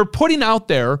 They're putting out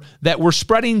there that we're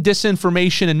spreading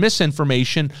disinformation and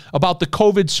misinformation about the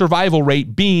COVID survival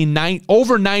rate being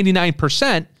over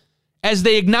 99%, as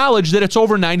they acknowledge that it's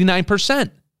over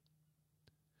 99%.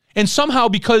 And somehow,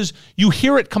 because you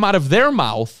hear it come out of their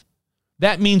mouth,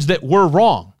 that means that we're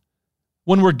wrong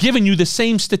when we're giving you the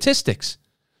same statistics.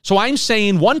 So I'm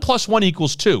saying 1 + 1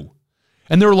 = 2.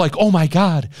 And they're like, oh my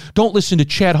God, don't listen to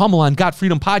Chad Hummel on Got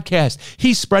Freedom Podcast.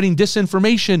 He's spreading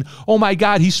disinformation. Oh my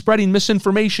God, he's spreading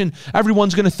misinformation.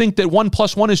 Everyone's going to think that 1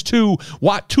 + 1 = 2.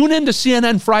 Tune in to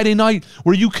CNN Friday night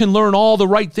where you can learn all the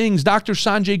right things. Dr.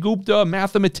 Sanjay Gupta, a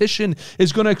mathematician,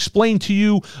 is going to explain to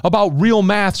you about real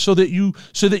math so that you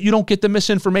don't get the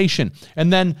misinformation.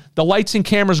 And then the lights and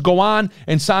cameras go on,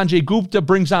 and Sanjay Gupta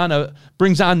brings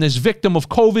on this victim of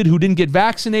COVID who didn't get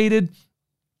vaccinated.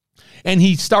 And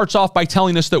he starts off by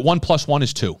telling us that 1 + 1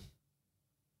 = 2.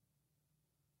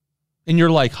 And you're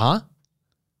like, huh?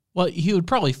 Well, he would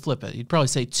probably flip it. He'd probably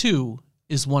say 2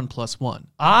 is 1 + 1.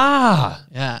 Ah.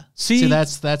 Yeah. See,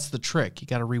 that's the trick. You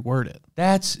got to reword it.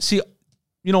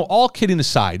 All kidding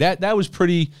aside, that was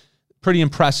pretty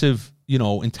impressive,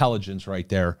 intelligence right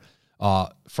there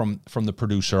from the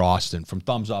producer, Austin, from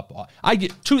Thumbs Up. I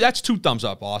get 2. That's 2 thumbs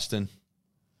up, Austin.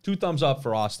 2 thumbs up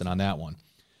for Austin on that one.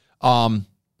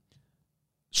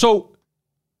 So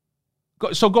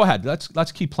go ahead.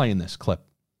 Let's keep playing this clip.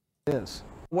 Is.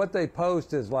 What they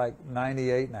post is like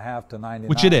 98.5 to 99.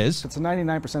 Which it is. It's a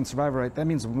 99% survival rate. That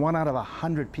means 1 out of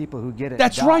 100 people who get it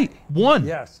That's die. right. 1.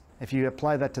 Yes. If you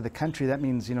apply that to the country, that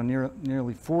means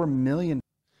nearly 4 million.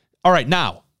 All right,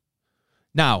 now,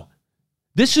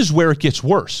 this is where it gets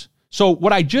worse. So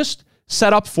what I just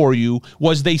set up for you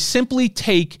was they simply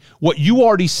take what you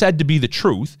already said to be the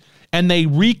truth, and they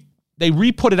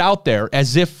re-put it out there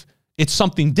as if it's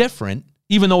something different,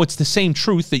 even though it's the same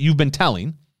truth that you've been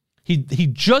telling. He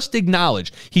just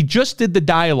acknowledged, he just did the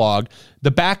dialogue,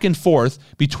 the back and forth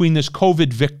between this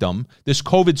COVID victim, this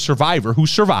COVID survivor who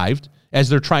survived, as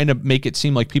they're trying to make it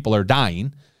seem like people are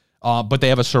dying, but they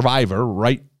have a survivor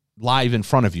right live in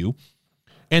front of you,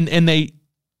 and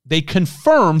they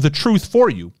confirm the truth for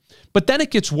you. But then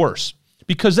it gets worse,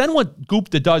 because then what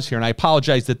Gupta does here, and I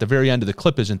apologize that the very end of the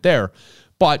clip isn't there,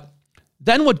 but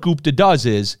then what Gupta does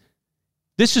is,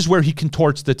 this is where he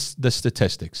contorts the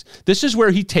statistics. This is where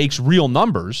he takes real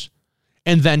numbers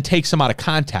and then takes them out of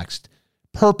context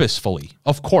purposefully.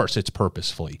 Of course it's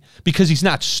purposefully, because he's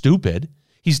not stupid.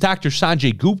 He's Dr.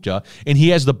 Sanjay Gupta, and he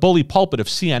has the bully pulpit of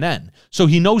CNN. So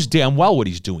he knows damn well what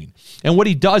he's doing. And what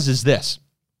he does is this.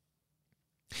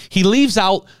 He leaves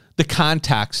out the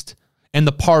context and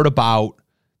the part about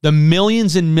the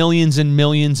millions and millions and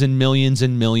millions and millions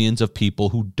and millions of people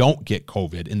who don't get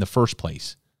COVID in the first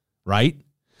place, right?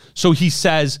 So he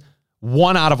says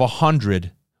 1 out of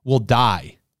 100 will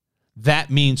die. that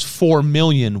means 4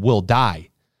 million will die.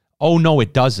 Oh, no,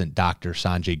 it doesn't, Dr.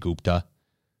 Sanjay Gupta.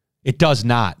 It does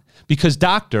not. Because,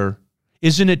 doctor,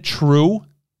 isn't it true?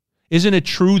 Isn't it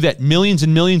true that millions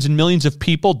and millions and millions of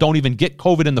people don't even get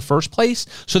COVID in the first place?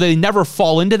 So they never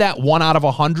fall into that 1 out of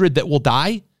 100 that will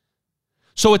die?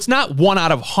 So it's not 1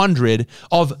 out of 100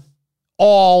 of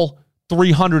all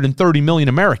 330 million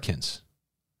Americans.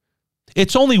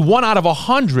 It's only 1 out of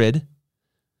 100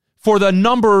 for the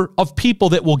number of people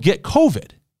that will get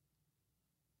COVID.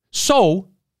 So,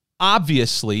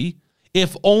 obviously,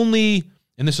 if only,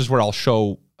 and this is where I'll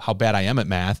show how bad I am at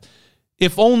math,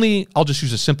 if only, I'll just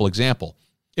use a simple example.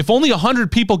 If only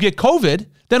 100 people get COVID,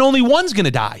 then only one's going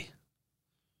to die.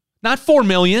 Not 4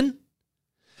 million.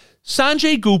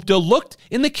 Sanjay Gupta looked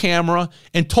in the camera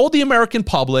and told the American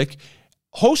public,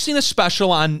 hosting a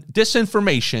special on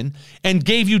disinformation, and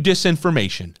gave you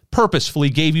disinformation, purposefully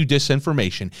gave you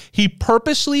disinformation. He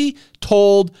purposely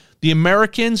told the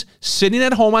Americans sitting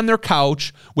at home on their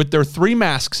couch with their 3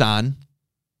 masks on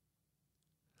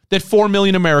that 4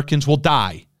 million Americans will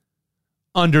die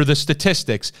under the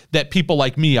statistics that people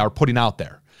like me are putting out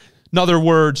there. In other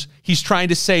words, he's trying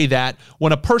to say that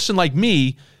when a person like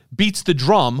me beats the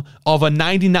drum of a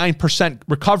 99%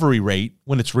 recovery rate,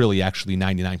 when it's really actually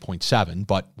 99.7,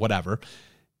 but whatever.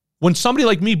 When somebody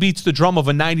like me beats the drum of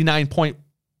a 99%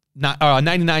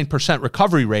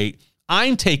 recovery rate,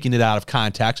 I'm taking it out of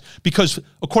context because,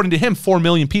 according to him, 4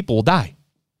 million people will die.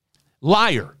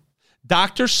 Liar.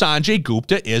 Dr. Sanjay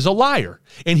Gupta is a liar,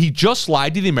 and he just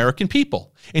lied to the American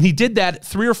people. And he did that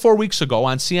 3 or 4 weeks ago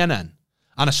on CNN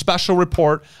on a special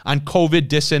report on COVID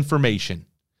disinformation.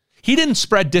 He didn't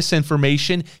spread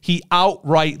disinformation. He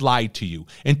outright lied to you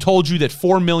and told you that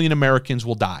 4 million Americans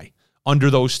will die under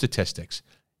those statistics.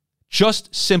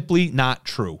 Just simply not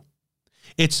true.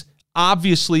 It's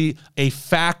obviously a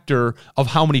factor of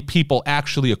how many people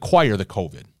actually acquire the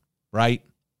COVID, right?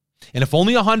 And if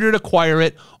only 100 acquire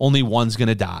it, only one's going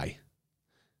to die,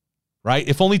 right?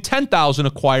 If only 10,000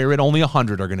 acquire it, only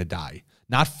 100 are going to die.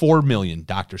 Not 4 million,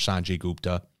 Dr. Sanjay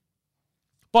Gupta.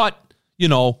 But, you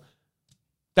know,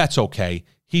 that's okay.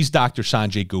 He's Dr.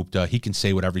 Sanjay Gupta. He can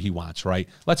say whatever he wants, right?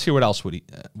 Let's hear what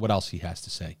else he has to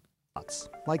say.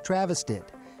 Like Travis did,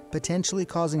 potentially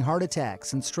causing heart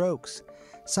attacks and strokes.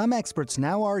 Some experts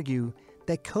now argue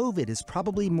that COVID is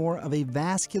probably more of a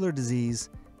vascular disease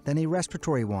than a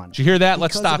respiratory one. Did you hear that?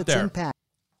 Let's stop there.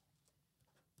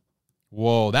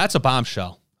 Whoa, that's a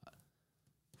bombshell.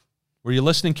 Were you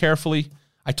listening carefully?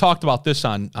 I talked about this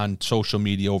on social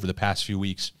media over the past few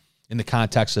weeks in the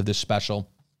context of this special.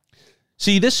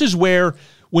 See, this is where,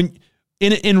 when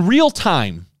in real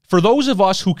time, for those of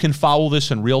us who can follow this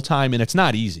in real time, and it's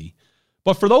not easy,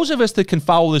 but for those of us that can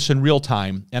follow this in real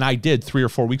time, and I did 3 or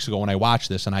 4 weeks ago when I watched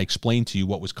this and I explained to you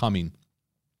what was coming,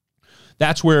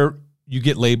 that's where you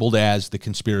get labeled as the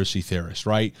conspiracy theorist,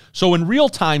 right? So in real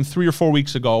time, 3 or 4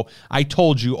 weeks ago, I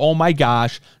told you, oh my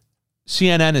gosh,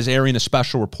 CNN is airing a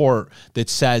special report that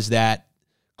says that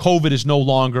COVID is no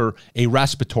longer a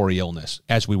respiratory illness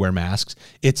as we wear masks.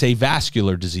 It's a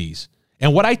vascular disease.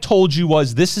 And what I told you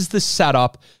was this is the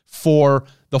setup for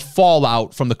the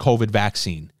fallout from the COVID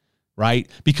vaccine, right?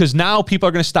 Because now people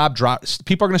are going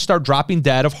to start dropping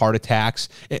dead of heart attacks,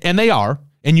 and they are.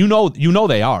 And you know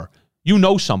they are. You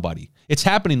know somebody. It's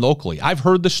happening locally. I've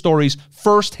heard the stories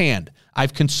firsthand.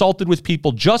 I've consulted with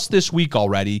people just this week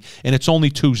already, and it's only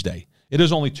Tuesday. It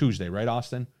is only Tuesday, right,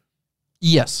 Austin?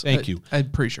 Yes. Thank you.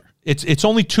 I'm pretty sure. It's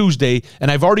only Tuesday,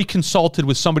 and I've already consulted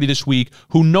with somebody this week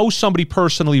who knows somebody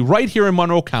personally right here in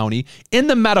Monroe County in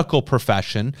the medical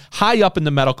profession, high up in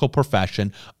the medical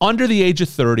profession, under the age of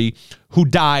 30, who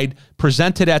died,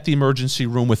 presented at the emergency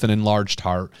room with an enlarged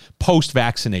heart,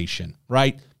 post-vaccination,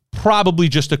 right? Probably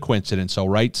just a coincidence, so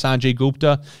right, Sanjay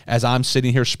Gupta, as I'm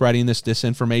sitting here spreading this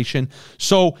disinformation.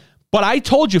 So, but I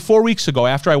told you 4 weeks ago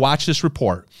after I watched this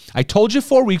report, I told you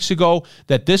 4 weeks ago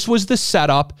that this was the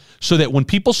setup so that when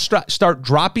people start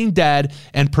dropping dead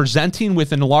and presenting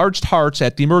with enlarged hearts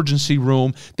at the emergency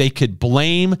room, they could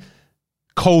blame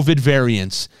COVID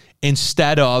variants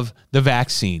instead of the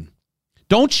vaccine.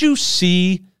 Don't you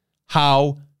see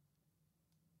how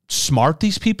smart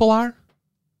these people are?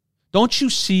 Don't you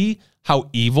see how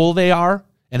evil they are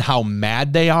and how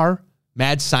mad they are?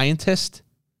 Mad scientists?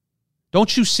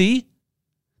 Don't you see?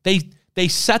 They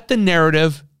set the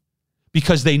narrative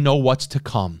because they know what's to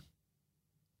come,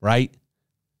 right?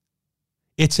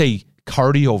 It's a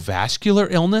cardiovascular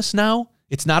illness now.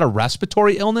 It's not a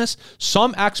respiratory illness.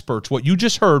 Some experts, what you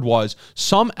just heard was,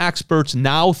 some experts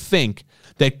now think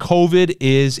that COVID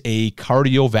is a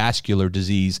cardiovascular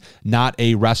disease, not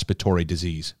a respiratory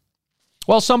disease.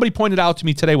 Well, somebody pointed out to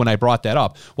me today when I brought that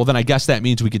up, well, then I guess that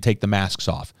means we could take the masks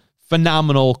off.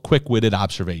 Phenomenal, quick-witted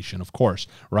observation, of course,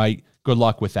 right? Good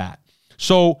luck with that.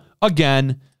 So,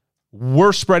 again,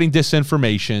 we're spreading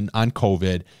disinformation on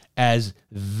COVID as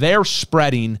they're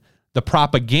spreading the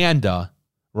propaganda,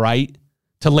 right,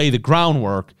 to lay the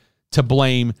groundwork to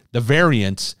blame the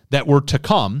variants that were to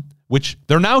come, which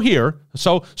they're now here.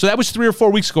 So that was 3 or 4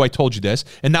 weeks ago I told you this,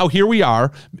 and now here we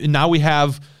are. And now we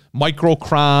have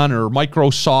Microcron or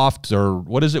Microsoft or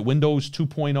what is it, Windows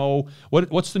 2.0.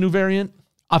 What's the new variant?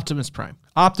 Optimus Prime.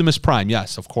 Optimus Prime,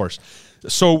 yes, of course.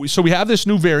 So we have this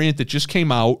new variant that just came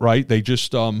out, right? They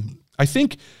just, I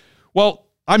think, well,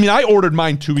 I mean, I ordered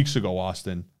mine 2 weeks ago,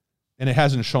 Austin, and it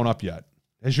hasn't shown up yet.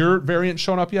 Has your variant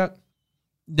shown up yet?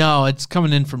 No, it's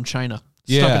coming in from China.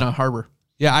 Stuck in a harbor.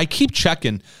 Yeah, I keep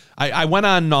checking. I went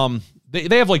on,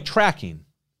 they have like tracking.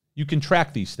 You can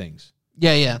track these things.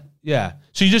 Yeah.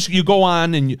 So you go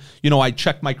on and, I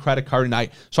checked my credit card and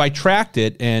I tracked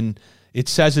it and it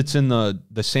says it's in the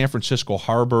San Francisco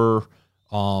harbor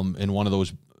in one of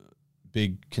those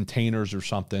big containers or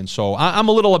something. So I'm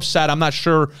a little upset. I'm not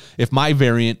sure if my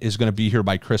variant is going to be here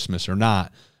by Christmas or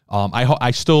not.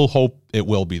 I still hope it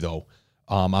will be though.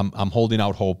 I'm holding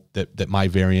out hope that my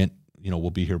variant,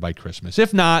 will be here by Christmas.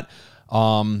 If not,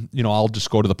 I'll just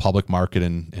go to the public market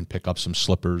and pick up some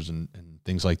slippers and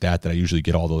things like that I usually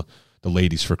get all the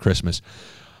ladies for Christmas.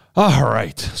 All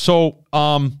right. So,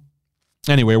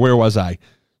 anyway, where was I?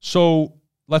 So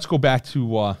let's go back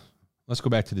to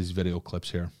these video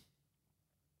clips here.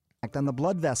 On the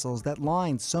blood vessels that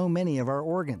line so many of our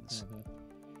organs.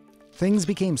 Things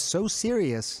became so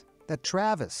serious that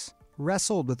Travis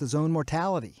wrestled with his own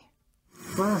mortality.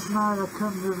 Last night I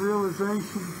come to the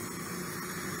realization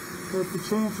that the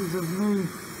chances of me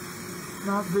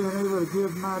not being able to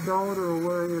give my daughter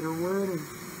away at her wedding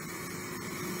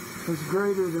was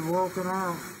greater than walking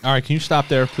out. All right, can you stop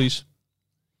there, please?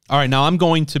 All right, now I'm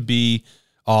going to be,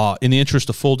 in the interest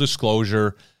of full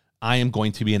disclosure, I am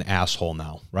going to be an asshole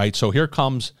now, right? So here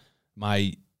comes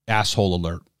my asshole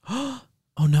alert. Oh,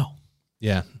 no.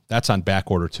 Yeah, that's on back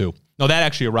order, too. No, that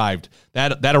actually arrived.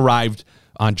 That arrived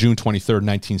on June 23rd,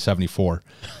 1974.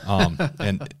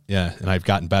 And I've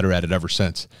gotten better at it ever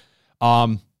since.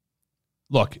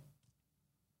 Look,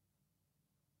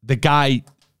 the guy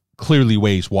clearly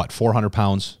weighs, 400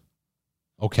 pounds?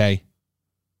 Okay.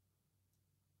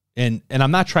 And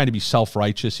I'm not trying to be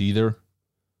self-righteous either,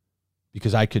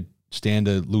 because I could stand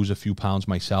to lose a few pounds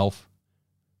myself.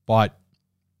 But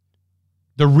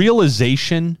the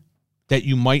realization that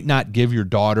you might not give your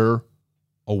daughter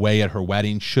away at her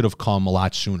wedding should have come a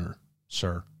lot sooner,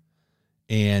 sir.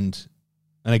 And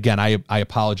again, I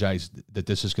apologize that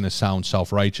this is going to sound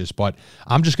self-righteous, but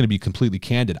I'm just going to be completely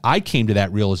candid. I came to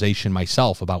that realization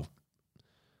myself it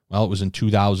was in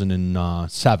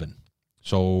 2007,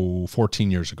 so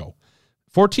 14 years ago.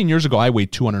 14 years ago, I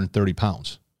weighed 230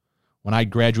 pounds. When I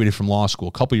graduated from law school,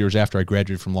 a couple years after I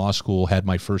graduated from law school, had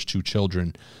my first 2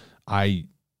 children, I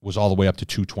was all the way up to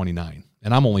 229.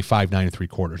 And I'm only 5'9" and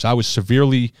 3/4. I was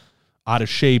severely out of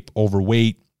shape,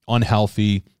 overweight,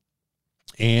 unhealthy.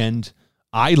 And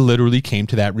I literally came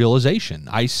to that realization.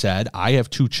 I said, I have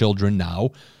 2 children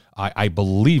now. I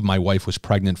believe my wife was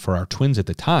pregnant for our twins at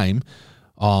the time.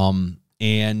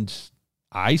 And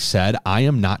I said, I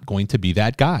am not going to be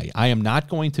that guy. I am not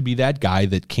going to be that guy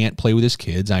that can't play with his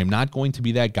kids. I am not going to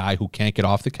be that guy who can't get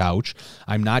off the couch.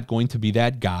 I'm not going to be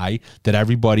that guy that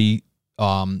everybody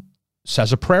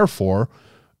says a prayer for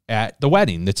at the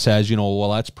wedding that says,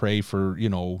 let's pray for,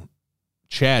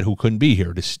 Chad, who couldn't be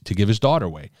here to give his daughter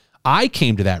away. I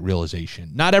came to that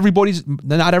realization. Not everybody's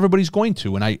going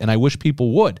to, and I wish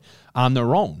people would on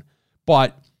their own.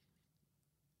 But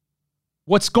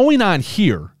what's going on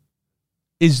here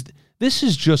is this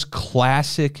is just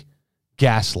classic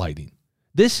gaslighting.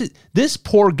 This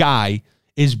poor guy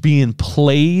is being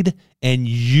played and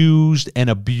used and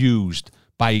abused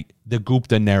by the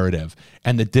Gupta narrative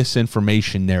and the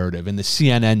disinformation narrative and the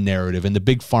CNN narrative and the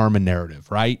Big Pharma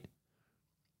narrative, right?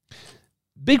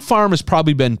 Big Pharma has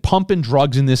probably been pumping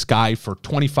drugs in this guy for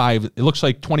 25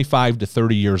 to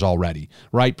 30 years already,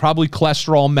 right? Probably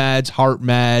cholesterol meds, heart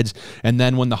meds, and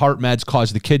then when the heart meds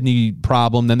cause the kidney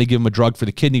problem, then they give him a drug for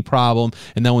the kidney problem,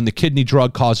 and then when the kidney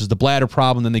drug causes the bladder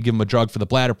problem, then they give him a drug for the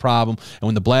bladder problem, and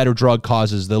when the bladder drug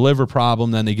causes the liver problem,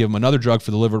 then they give him another drug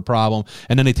for the liver problem,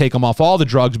 and then they take him off all the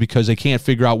drugs because they can't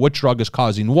figure out which drug is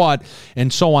causing what,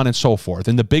 and so on and so forth.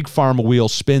 And the Big Pharma wheel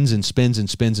spins and spins and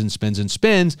spins and spins and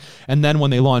spins, and then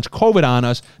when they launch COVID on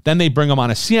us, then they bring him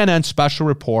on a CNN special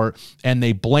report and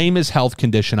they blame his health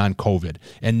condition on COVID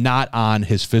and not on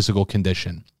his physical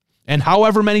condition. And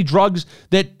however many drugs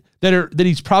that that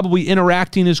he's probably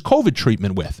interacting his COVID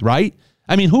treatment with, right?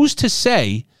 I mean, who's to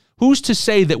say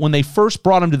that when they first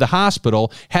brought him to the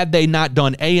hospital, had they not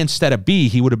done A instead of B,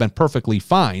 he would have been perfectly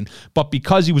fine. But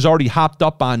because he was already hopped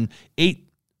up on 8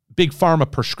 big pharma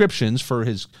prescriptions for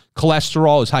his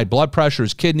cholesterol, his high blood pressure,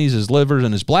 his kidneys, his liver,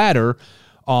 and his bladder,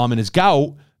 and his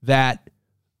gout, that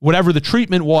whatever the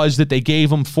treatment was that they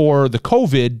gave him for the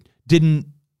COVID didn't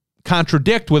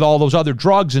contradict with all those other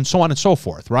drugs and so on and so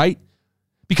forth, right?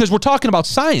 Because we're talking about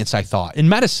science, I thought, in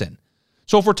medicine.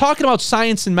 So if we're talking about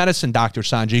science and medicine, Dr.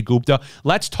 Sanjay Gupta,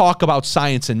 let's talk about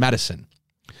science and medicine.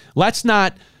 Let's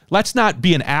not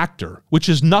be an actor, which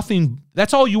is nothing.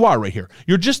 That's all you are right here.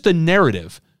 You're just the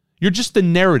narrative. You're just the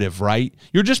narrative, right?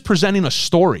 You're just presenting a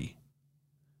story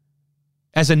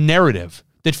as a narrative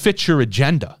that fits your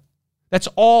agenda. That's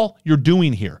all you're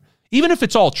doing here. Even if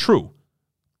it's all true.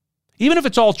 Even if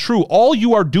it's all true, all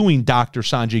you are doing, Dr.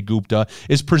 Sanjay Gupta,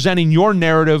 is presenting your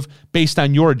narrative based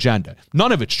on your agenda.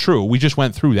 None of it's true. We just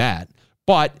went through that.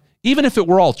 But even if it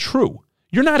were all true,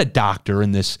 you're not a doctor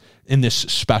in this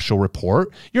special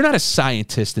report. You're not a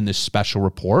scientist in this special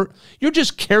report. You're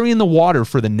just carrying the water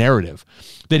for the narrative.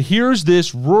 That here's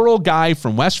this rural guy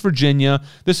from West Virginia.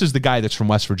 This is the guy that's from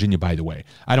West Virginia, by the way.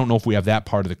 I don't know if we have that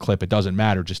part of the clip. It doesn't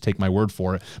matter. Just take my word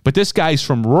for it. But this guy's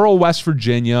from rural West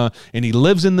Virginia, and he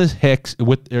lives in the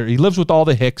he lives with all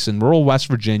the Hicks in rural West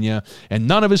Virginia, and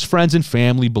none of his friends and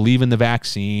family believe in the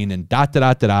vaccine, and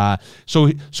So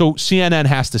CNN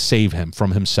has to save him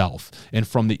from himself and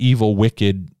from the evil,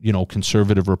 wicked,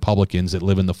 conservative Republicans that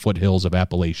live in the foothills of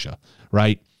Appalachia,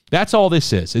 right? That's all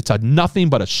this is. It's nothing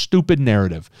but a stupid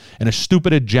narrative and a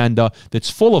stupid agenda that's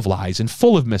full of lies and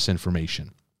full of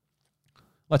misinformation.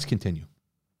 Let's continue.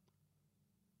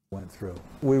 Went through.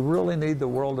 We really need the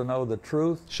world to know the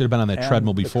truth. Should have been on that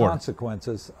treadmill before. The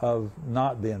consequences of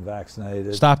not being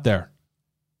vaccinated. Stop there.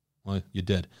 Well, you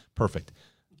did. Perfect.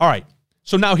 All right.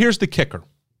 So now here's the kicker.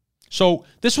 So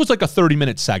this was like a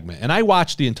 30-minute segment, and I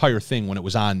watched the entire thing when it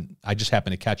was on. I just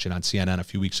happened to catch it on CNN a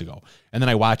few weeks ago, and then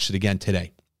I watched it again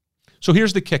today. So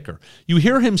here's the kicker. You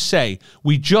hear him say,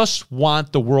 we just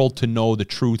want the world to know the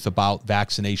truth about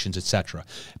vaccinations, etc.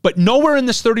 But nowhere in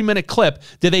this 30-minute clip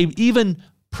did they even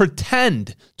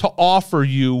pretend to offer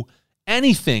you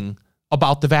anything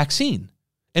about the vaccine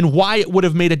and why it would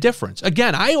have made a difference.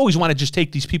 Again, I always want to just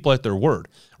take these people at their word,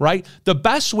 right? The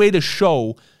best way to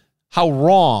show how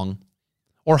wrong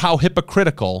or how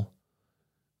hypocritical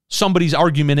somebody's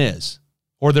argument is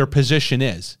or their position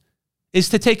is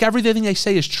to take everything they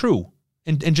say is true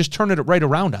and just turn it right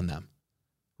around on them,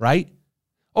 right?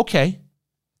 Okay,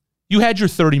 you had your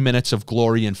 30 minutes of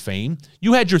glory and fame.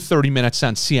 You had your 30 minutes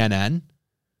on CNN.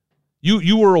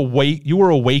 You were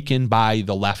awakened by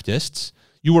the leftists.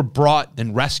 You were brought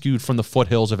and rescued from the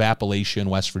foothills of Appalachia in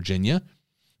West Virginia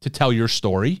to tell your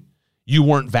story. You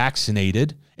weren't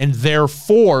vaccinated, and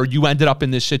therefore you ended up in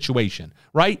this situation,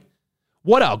 right?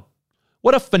 What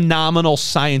a phenomenal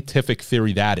scientific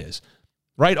theory that is,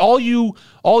 right? All you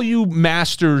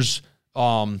master's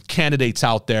candidates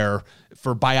out there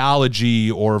for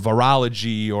biology or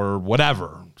virology or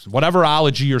whatever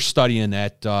ology you're studying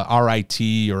at RIT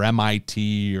or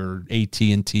MIT or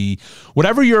AT&T,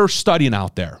 whatever you're studying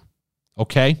out there,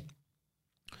 okay?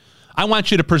 I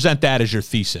want you to present that as your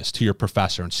thesis to your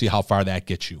professor and see how far that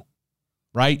gets you,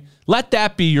 right? Let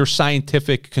that be your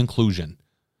scientific conclusion.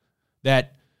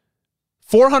 That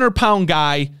 400-pound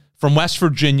guy from West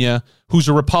Virginia who's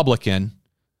a Republican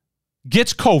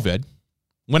gets COVID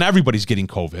when everybody's getting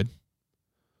COVID.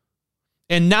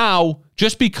 And now,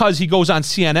 just because he goes on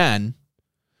CNN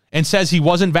and says he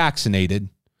wasn't vaccinated,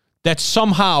 that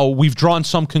somehow we've drawn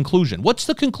some conclusion. What's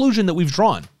the conclusion that we've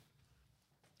drawn?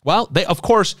 Well, of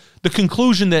course, the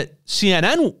conclusion that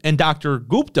CNN and Dr.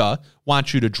 Gupta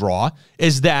want you to draw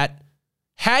is that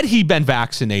had he been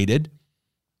vaccinated,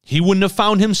 he wouldn't have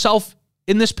found himself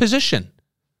in this position.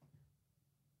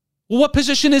 Well, what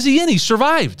position is he in? He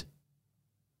survived.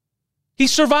 He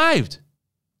survived.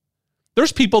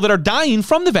 There's people that are dying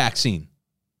from the vaccine.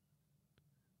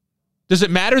 Does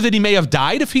it matter that he may have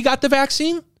died if he got the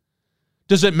vaccine?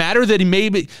 Does it matter that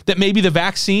maybe the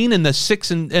vaccine and the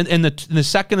the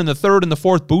second and the third and the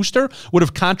fourth booster would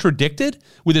have contradicted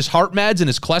with his heart meds and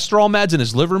his cholesterol meds and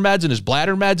his liver meds and his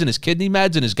bladder meds and his kidney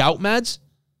meds and his gout meds?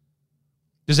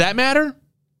 Does that matter?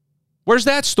 Where's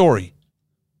that story?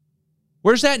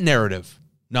 Where's that narrative?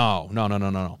 No.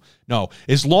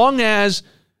 As long as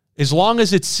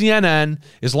it's CNN,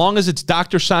 as long as it's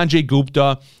Dr. Sanjay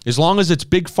Gupta, as long as it's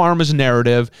Big Pharma's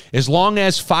narrative, as long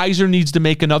as Pfizer needs to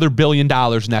make another $1 billion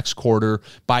next quarter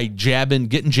by getting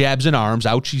jabs in arms,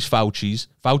 ouchies, Fauci's,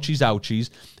 ouchies,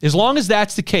 as long as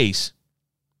that's the case,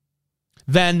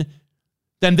 then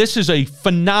this is a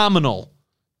phenomenal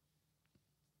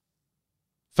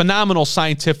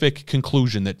scientific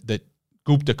conclusion that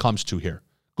Gupta comes to here.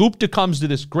 Gupta comes to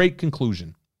this great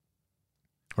conclusion,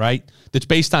 right? That's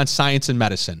based on science and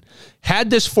medicine. Had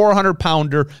this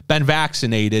 400-pounder been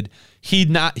vaccinated, he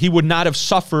would not have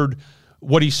suffered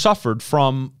what he suffered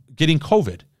from getting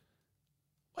COVID.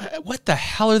 What the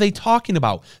hell are they talking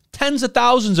about? Tens of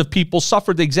thousands of people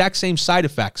suffered the exact same side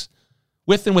effects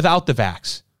with and without the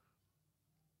vax.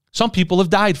 Some people have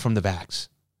died from the vax,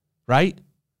 right?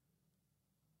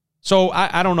 So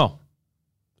I don't know.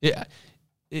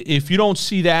 If you don't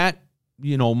see that,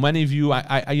 many of you,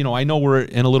 I know we're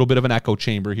in a little bit of an echo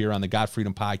chamber here on the God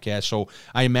Freedom Podcast. So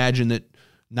I imagine that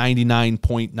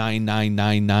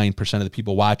 99.9999% of the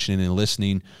people watching and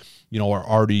listening, are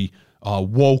already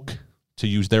woke, to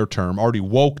use their term, already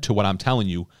woke to what I'm telling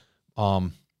you.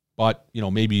 But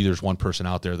maybe there's one person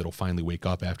out there that'll finally wake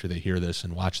up after they hear this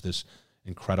and watch this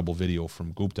incredible video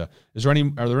from Gupta.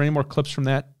 Are there any more clips from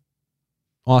that,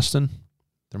 Austin?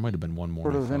 There might have been one more.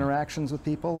 Sort of interactions with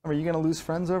people. Are you going to lose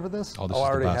friends over this? Oh, this I is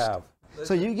already the best. have.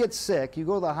 So you get sick, you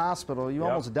go to the hospital, you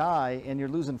almost die, and you're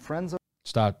losing friends.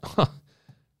 Stop.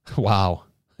 Wow.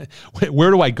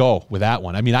 Where do I go with that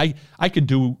one? I mean, I could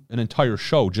do an entire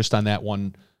show just on that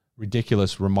one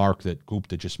ridiculous remark that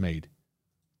Gupta just made.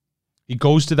 He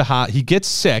goes to he gets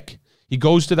sick, he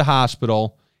goes to the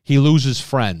hospital, he loses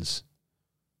friends.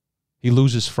 Is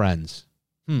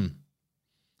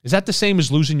that the same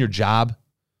as losing your job,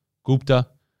 Gupta?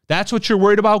 That's what you're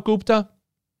worried about, Gupta?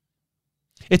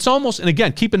 It's almost, and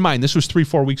again, keep in mind, this was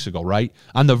 3-4 weeks ago, right?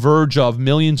 On the verge of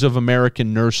millions of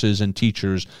American nurses and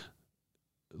teachers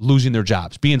losing their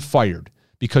jobs, being fired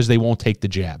because they won't take the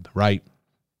jab, right?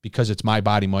 Because it's my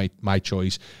body, my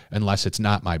choice, unless it's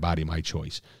not my body, my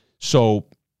choice. So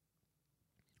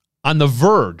on the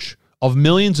verge of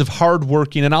millions of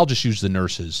hardworking, and I'll just use the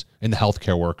nurses and the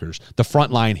healthcare workers, the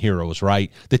frontline heroes,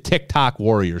 right? The TikTok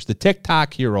warriors, the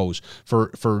TikTok heroes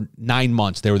for 9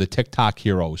 months. They were the TikTok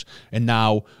heroes. And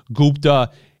now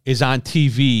Gupta is on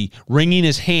TV wringing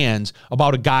his hands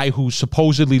about a guy who's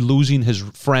supposedly losing his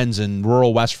friends in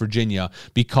rural West Virginia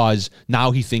because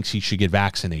now he thinks he should get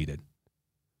vaccinated.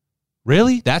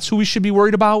 Really? That's who we should be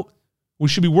worried about? We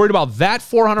should be worried about that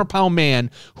 400-pound man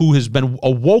who has been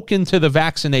awoken to the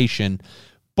vaccination,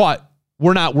 but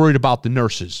we're not worried about the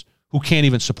nurses who can't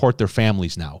even support their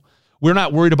families now. We're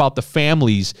not worried about the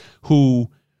families who've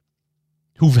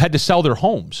had to sell their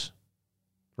homes,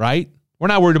 right? We're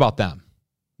not worried about them.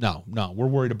 No, we're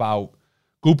worried about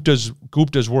Gupta's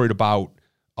worried about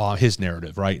his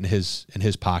narrative, right, in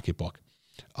his pocketbook.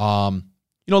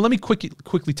 Let me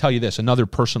quickly tell you this. Another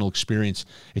personal experience.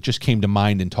 It just came to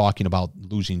mind in talking about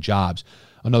losing jobs.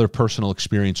 Another personal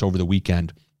experience over the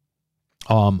weekend.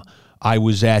 I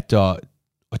was at a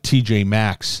TJ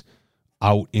Maxx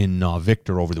out in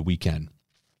Victor over the weekend,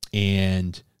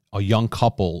 and a young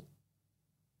couple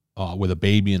with a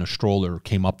baby in a stroller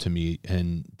came up to me,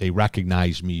 and they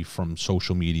recognized me from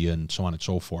social media and so on and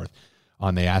so forth.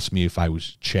 And they asked me if I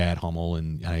was Chad Hummel,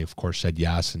 and I, of course, said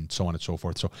yes, and so on and so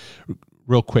forth. So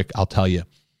real quick, I'll tell you,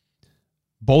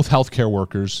 both healthcare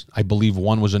workers, I believe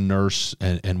one was a nurse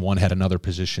and one had another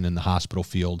position in the hospital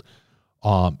field,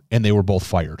 and they were both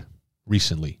fired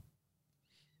recently.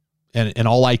 And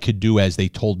all I could do as they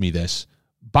told me this,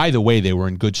 by the way, they were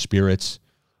in good spirits,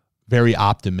 very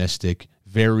optimistic,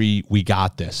 we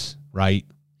got this, right?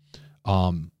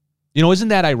 Isn't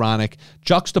that ironic?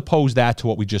 Juxtapose that to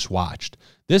what we just watched.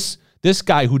 This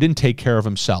guy who didn't take care of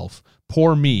himself,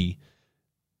 poor me,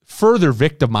 further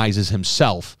victimizes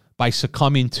himself by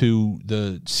succumbing to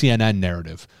the CNN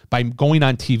narrative, by going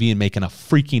on TV and making a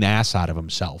freaking ass out of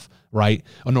himself, right?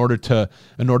 In order to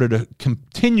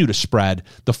continue to spread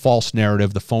the false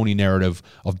narrative, the phony narrative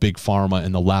of Big Pharma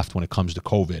and the left when it comes to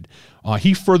COVID.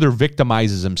 He further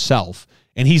victimizes himself,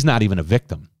 and he's not even a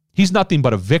victim. He's nothing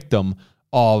but a victim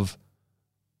of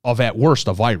at worst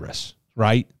a virus,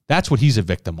 right? That's what he's a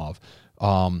victim of.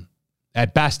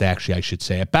 At best, actually, I should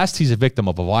say. At best, he's a victim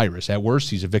of a virus. At worst,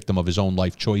 he's a victim of his own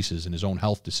life choices and his own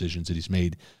health decisions that he's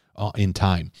made in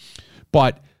time.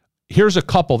 But here's a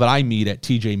couple that I meet at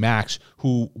TJ Maxx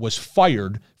who was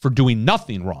fired for doing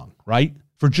nothing wrong, right?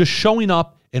 For just showing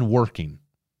up and working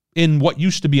in what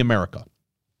used to be America.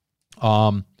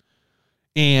 And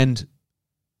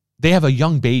they have a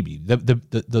young baby.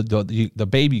 The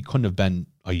baby couldn't have been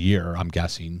a year, I'm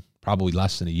guessing. Probably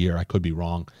less than a year. I could be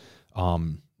wrong.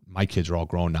 My kids are all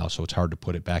grown now, so it's hard to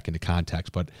put it back into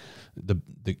context. But the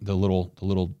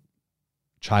little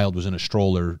child was in a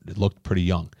stroller. It looked pretty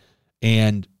young.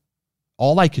 And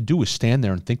all I could do was stand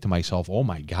there and think to myself, oh,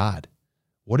 my God,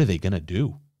 what are they going to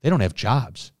do? They don't have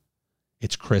jobs.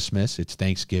 It's Christmas. It's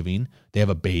Thanksgiving. They have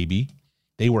a baby.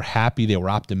 They were happy. They were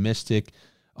optimistic.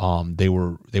 They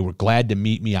were glad to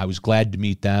meet me. I was glad to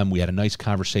meet them. We had a nice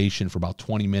conversation for about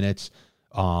 20 minutes.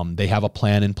 They have a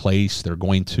plan in place. They're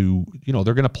going to, they're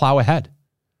going to plow ahead.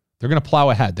 They're going to plow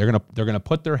ahead. They're going to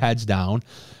put their heads down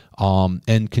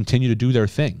and continue to do their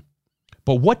thing.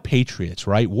 But what patriots,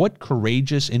 right? What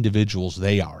courageous individuals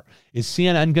they are. Is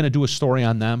CNN going to do a story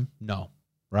on them? No,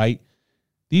 right?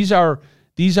 These are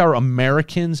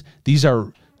Americans. These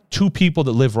are two people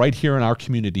that live right here in our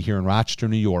community here in Rochester,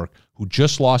 New York, who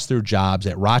just lost their jobs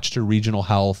at Rochester Regional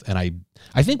Health. And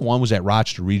I think one was at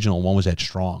Rochester Regional, one was at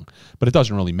Strong, but it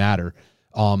doesn't really matter.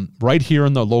 Right here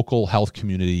in the local health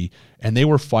community, and they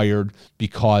were fired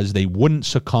because they wouldn't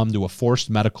succumb to a forced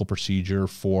medical procedure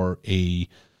for a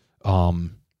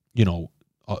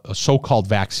so-called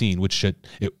vaccine, which it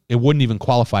wouldn't even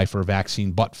qualify for a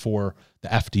vaccine, but for the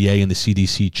FDA and the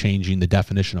CDC changing the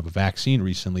definition of a vaccine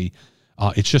recently.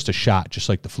 It's just a shot, just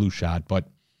like the flu shot, but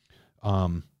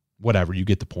whatever, you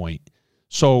get the point.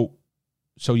 So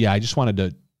yeah, I just wanted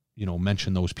to,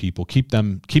 mention those people, keep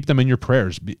them in your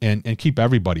prayers and keep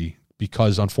everybody,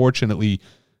 because unfortunately,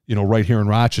 right here in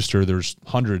Rochester, there's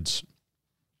hundreds,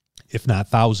 if not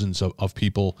thousands of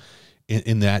people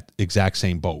in that exact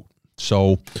same boat.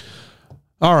 So,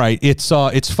 all right, it's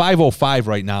 5:05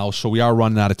 right now, so we are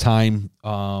running out of time.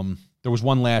 There was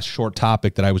one last short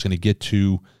topic that I was going to get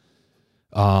to.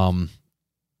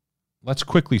 Let's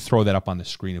quickly throw that up on the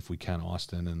screen if we can,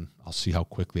 Austin, and I'll see how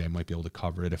quickly I might be able to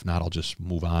cover it. If not, I'll just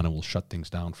move on and we'll shut things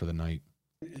down for the night.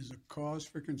 It is a cause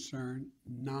for concern,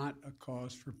 not a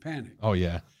cause for panic. Oh,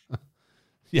 yeah.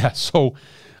 Yeah, so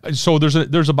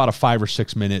there's about a 5 or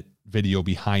 6 minute video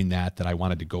behind that I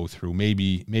wanted to go through.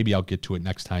 Maybe I'll get to it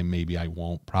next time. Maybe I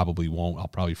won't. Probably won't. I'll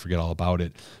probably forget all about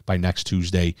it by next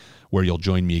Tuesday, where you'll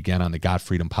join me again on the God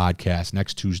Freedom Podcast.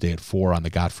 Next Tuesday at 4 on the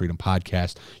God Freedom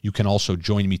Podcast. You can also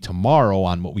join me tomorrow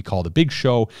on what we call the Big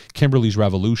Show, Kimberly's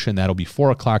Revolution. That'll be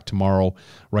 4 o'clock tomorrow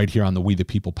right here on the We the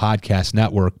People Podcast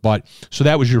Network. But so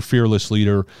that was your fearless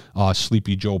leader,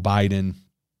 Sleepy Joe Biden,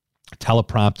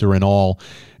 teleprompter and all.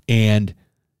 And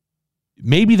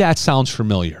maybe that sounds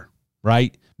familiar,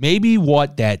 right? Maybe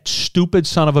what that stupid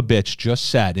son of a bitch just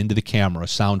said into the camera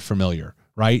sound familiar,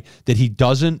 right? That he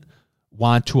doesn't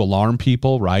want to alarm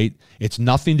people, right? It's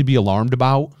nothing to be alarmed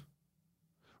about.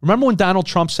 Remember when Donald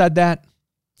Trump said that?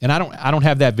 And I don't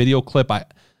have that video clip. I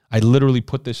literally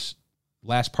put this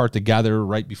last part together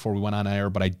right before we went on air,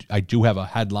 but I do have a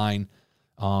headline.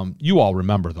 You all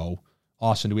remember, though.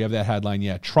 Austin, do we have that headline?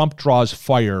 Yeah. Trump draws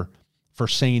fire for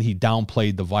saying he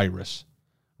downplayed the virus,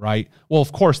 right? Well,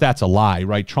 of course, that's a lie,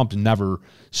 right? Trump never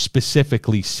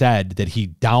specifically said that he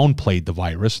downplayed the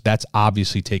virus. That's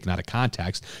obviously taken out of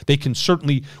context. We could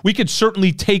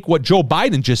certainly take what Joe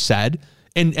Biden just said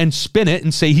and spin it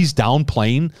and say he's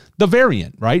downplaying the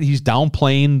variant, right? He's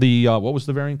downplaying the, what was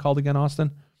the variant called again,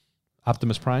 Austin?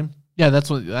 Optimus Prime? Yeah,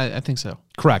 that's what I think so.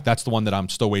 Correct. That's the one that I'm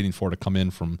still waiting for to come in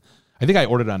from. I think I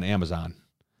ordered it on Amazon.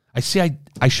 I should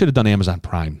have done Amazon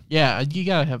Prime. Yeah, you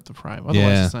got to have the Prime.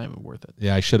 Otherwise, it's not even worth it.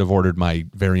 Yeah, I should have ordered my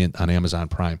variant on Amazon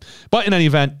Prime. But in any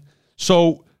event,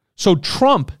 so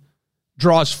Trump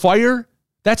draws fire.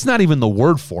 That's not even the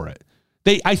word for it.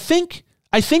 I think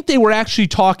they were actually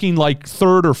talking like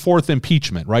third or fourth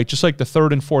impeachment, right? Just like the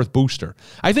third and fourth booster.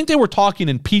 I think they were talking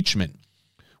impeachment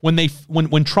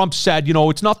when Trump said,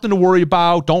 it's nothing to worry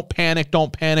about. Don't panic,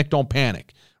 don't panic, don't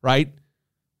panic, right?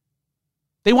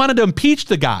 They wanted to impeach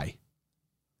the guy.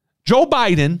 Joe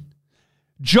Biden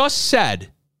just said,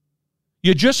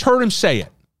 you just heard him say it.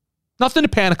 Nothing to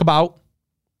panic about.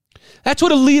 That's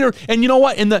what a leader, and you know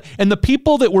what? And the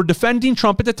people that were defending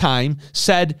Trump at the time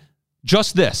said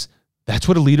just this. That's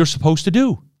what a leader's supposed to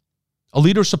do. A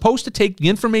leader's supposed to take the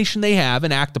information they have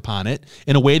and act upon it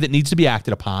in a way that needs to be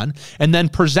acted upon, and then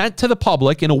present to the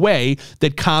public in a way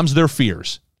that calms their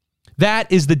fears.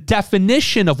 That is the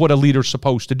definition of what a leader's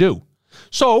supposed to do.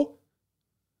 So,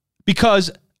 because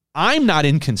I'm not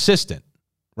inconsistent,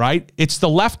 right? It's the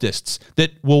leftists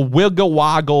that will wiggle,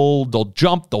 woggle, they'll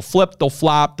jump, they'll flip, they'll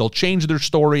flop, they'll change their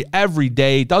story every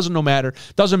day. Doesn't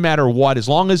matter what, as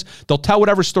long as they'll tell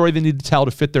whatever story they need to tell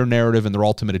to fit their narrative and their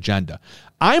ultimate agenda.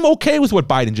 I'm okay with what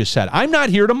Biden just said. I'm not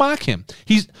here to mock him.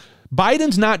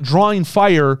 Biden's not drawing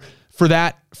fire for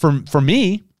that for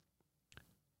me.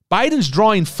 Biden's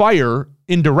drawing fire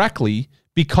indirectly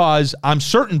because I'm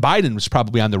certain Biden was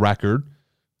probably on the record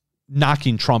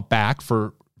knocking Trump back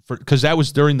because that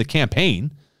was during the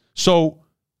campaign. So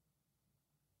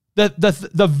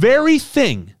the very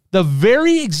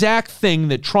exact thing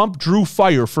that Trump drew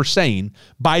fire for saying,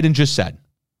 Biden just said.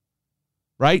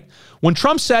 right? When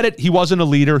Trump said it, he wasn't a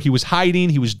leader. He was hiding.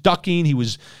 He was ducking. He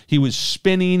was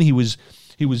spinning. He was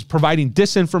providing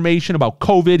disinformation about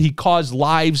COVID. He caused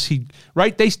lives.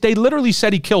 They literally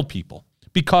said he killed people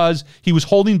because he was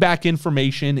holding back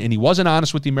information and he wasn't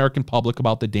honest with the American public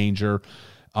about the danger.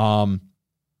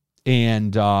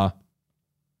 And I'm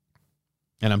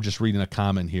just reading a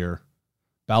comment here.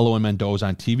 Bello and Mendoza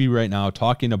on TV right now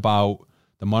talking about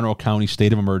the Monroe County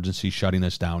state of emergency shutting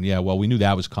us down. Yeah, well, we knew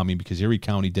that was coming because Erie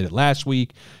County did it last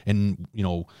week. And,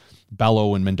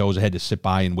 Bello and Mendoza had to sit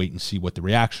by and wait and see what the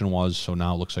reaction was. So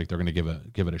now it looks like they're going to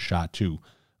give it a shot too.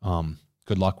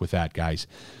 Good luck with that, guys.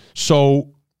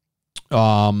 So,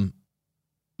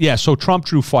 so Trump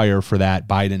drew fire for that.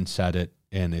 Biden said it,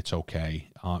 and it's okay.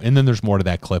 And then there's more to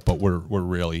that clip, but we're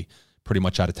really pretty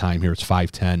much out of time here. It's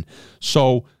 5:10.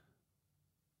 So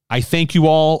I thank you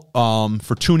all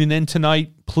for tuning in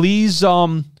tonight. Please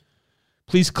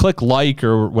click like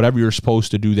or whatever you're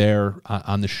supposed to do there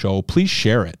on the show. Please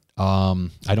share it.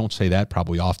 I don't say that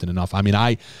probably often enough. I mean,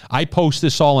 I post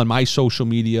this all on my social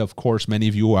media. Of course, many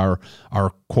of you are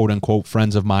quote unquote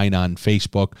friends of mine on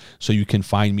Facebook. So you can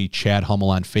find me, Chad Hummel,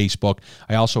 on Facebook.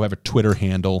 I also have a Twitter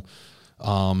handle.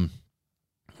 I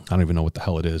don't even know what the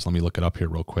hell it is. Let me look it up here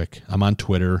real quick. I'm on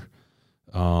Twitter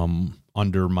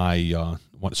under my,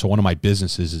 so one of my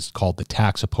businesses is called The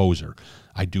Tax Opposer.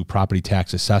 I do property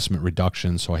tax assessment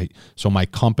reduction. So my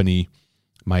company,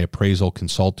 my appraisal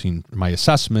consulting, my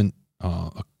assessment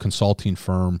consulting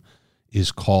firm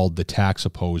is called The Tax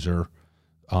Opposer.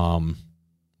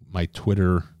 My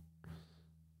Twitter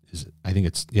is, I think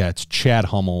it's Chad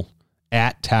Hummel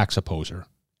at Tax Opposer,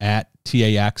 at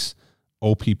TAXOPPOSER.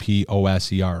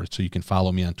 So you can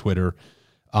follow me on Twitter.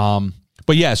 But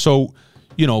yeah, so,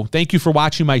 thank you for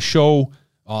watching my show.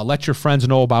 Let your friends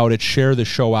know about it. Share the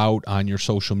show out on your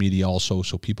social media also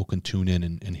so people can tune in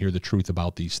and hear the truth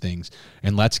about these things.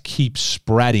 And let's keep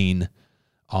spreading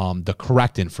the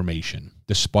correct information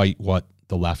despite what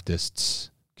the leftists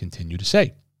continue to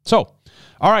say. So,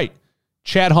 all right,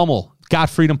 Chad Hummel, Got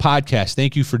Freedom Podcast.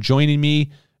 Thank you for joining me,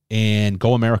 and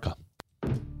go America.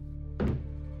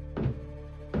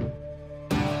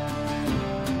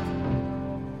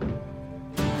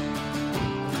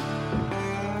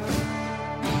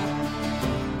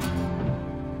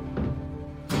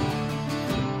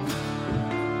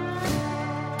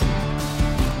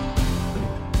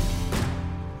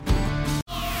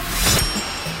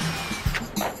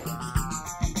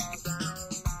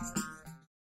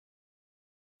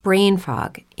 Brain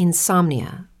fog,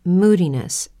 insomnia,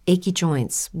 moodiness, achy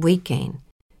joints, weight gain.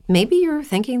 Maybe you're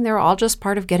thinking they're all just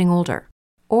part of getting older,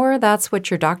 or that's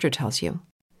what your doctor tells you.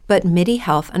 But MIDI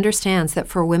Health understands that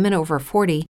for women over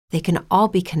 40, they can all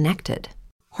be connected.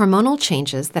 Hormonal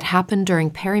changes that happen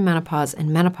during perimenopause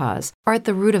and menopause are at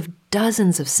the root of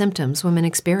dozens of symptoms women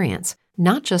experience,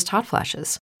 not just hot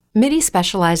flashes. MIDI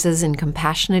specializes in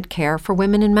compassionate care for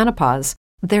women in menopause.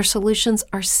 Their solutions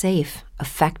are safe,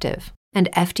 effective, and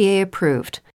FDA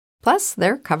approved. Plus,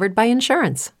 they're covered by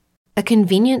insurance. A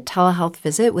convenient telehealth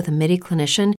visit with a MIDI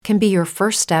clinician can be your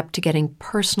first step to getting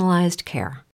personalized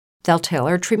care. They'll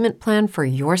tailor a treatment plan for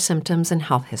your symptoms and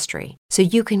health history so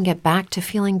you can get back to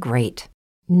feeling great.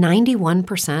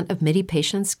 91% of MIDI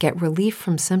patients get relief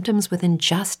from symptoms within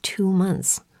just 2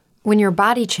 months. When your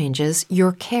body changes,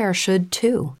 your care should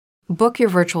too. Book your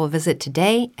virtual visit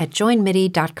today at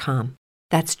joinmidi.com.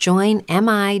 That's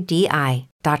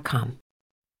joinmidi.com.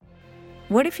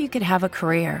 What if you could have a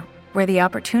career where the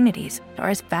opportunities are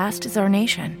as vast as our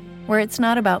nation, where it's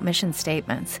not about mission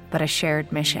statements, but a shared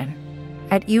mission?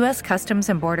 At U.S. Customs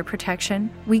and Border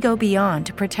Protection, we go beyond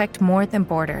to protect more than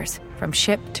borders. From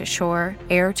ship to shore,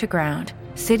 air to ground,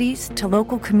 cities to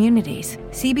local communities,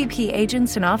 CBP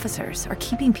agents and officers are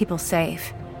keeping people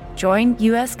safe. Join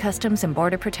U.S. Customs and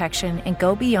Border Protection and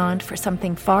go beyond for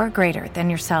something far greater than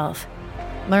yourself.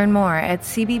 Learn more at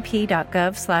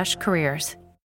cbp.gov/careers.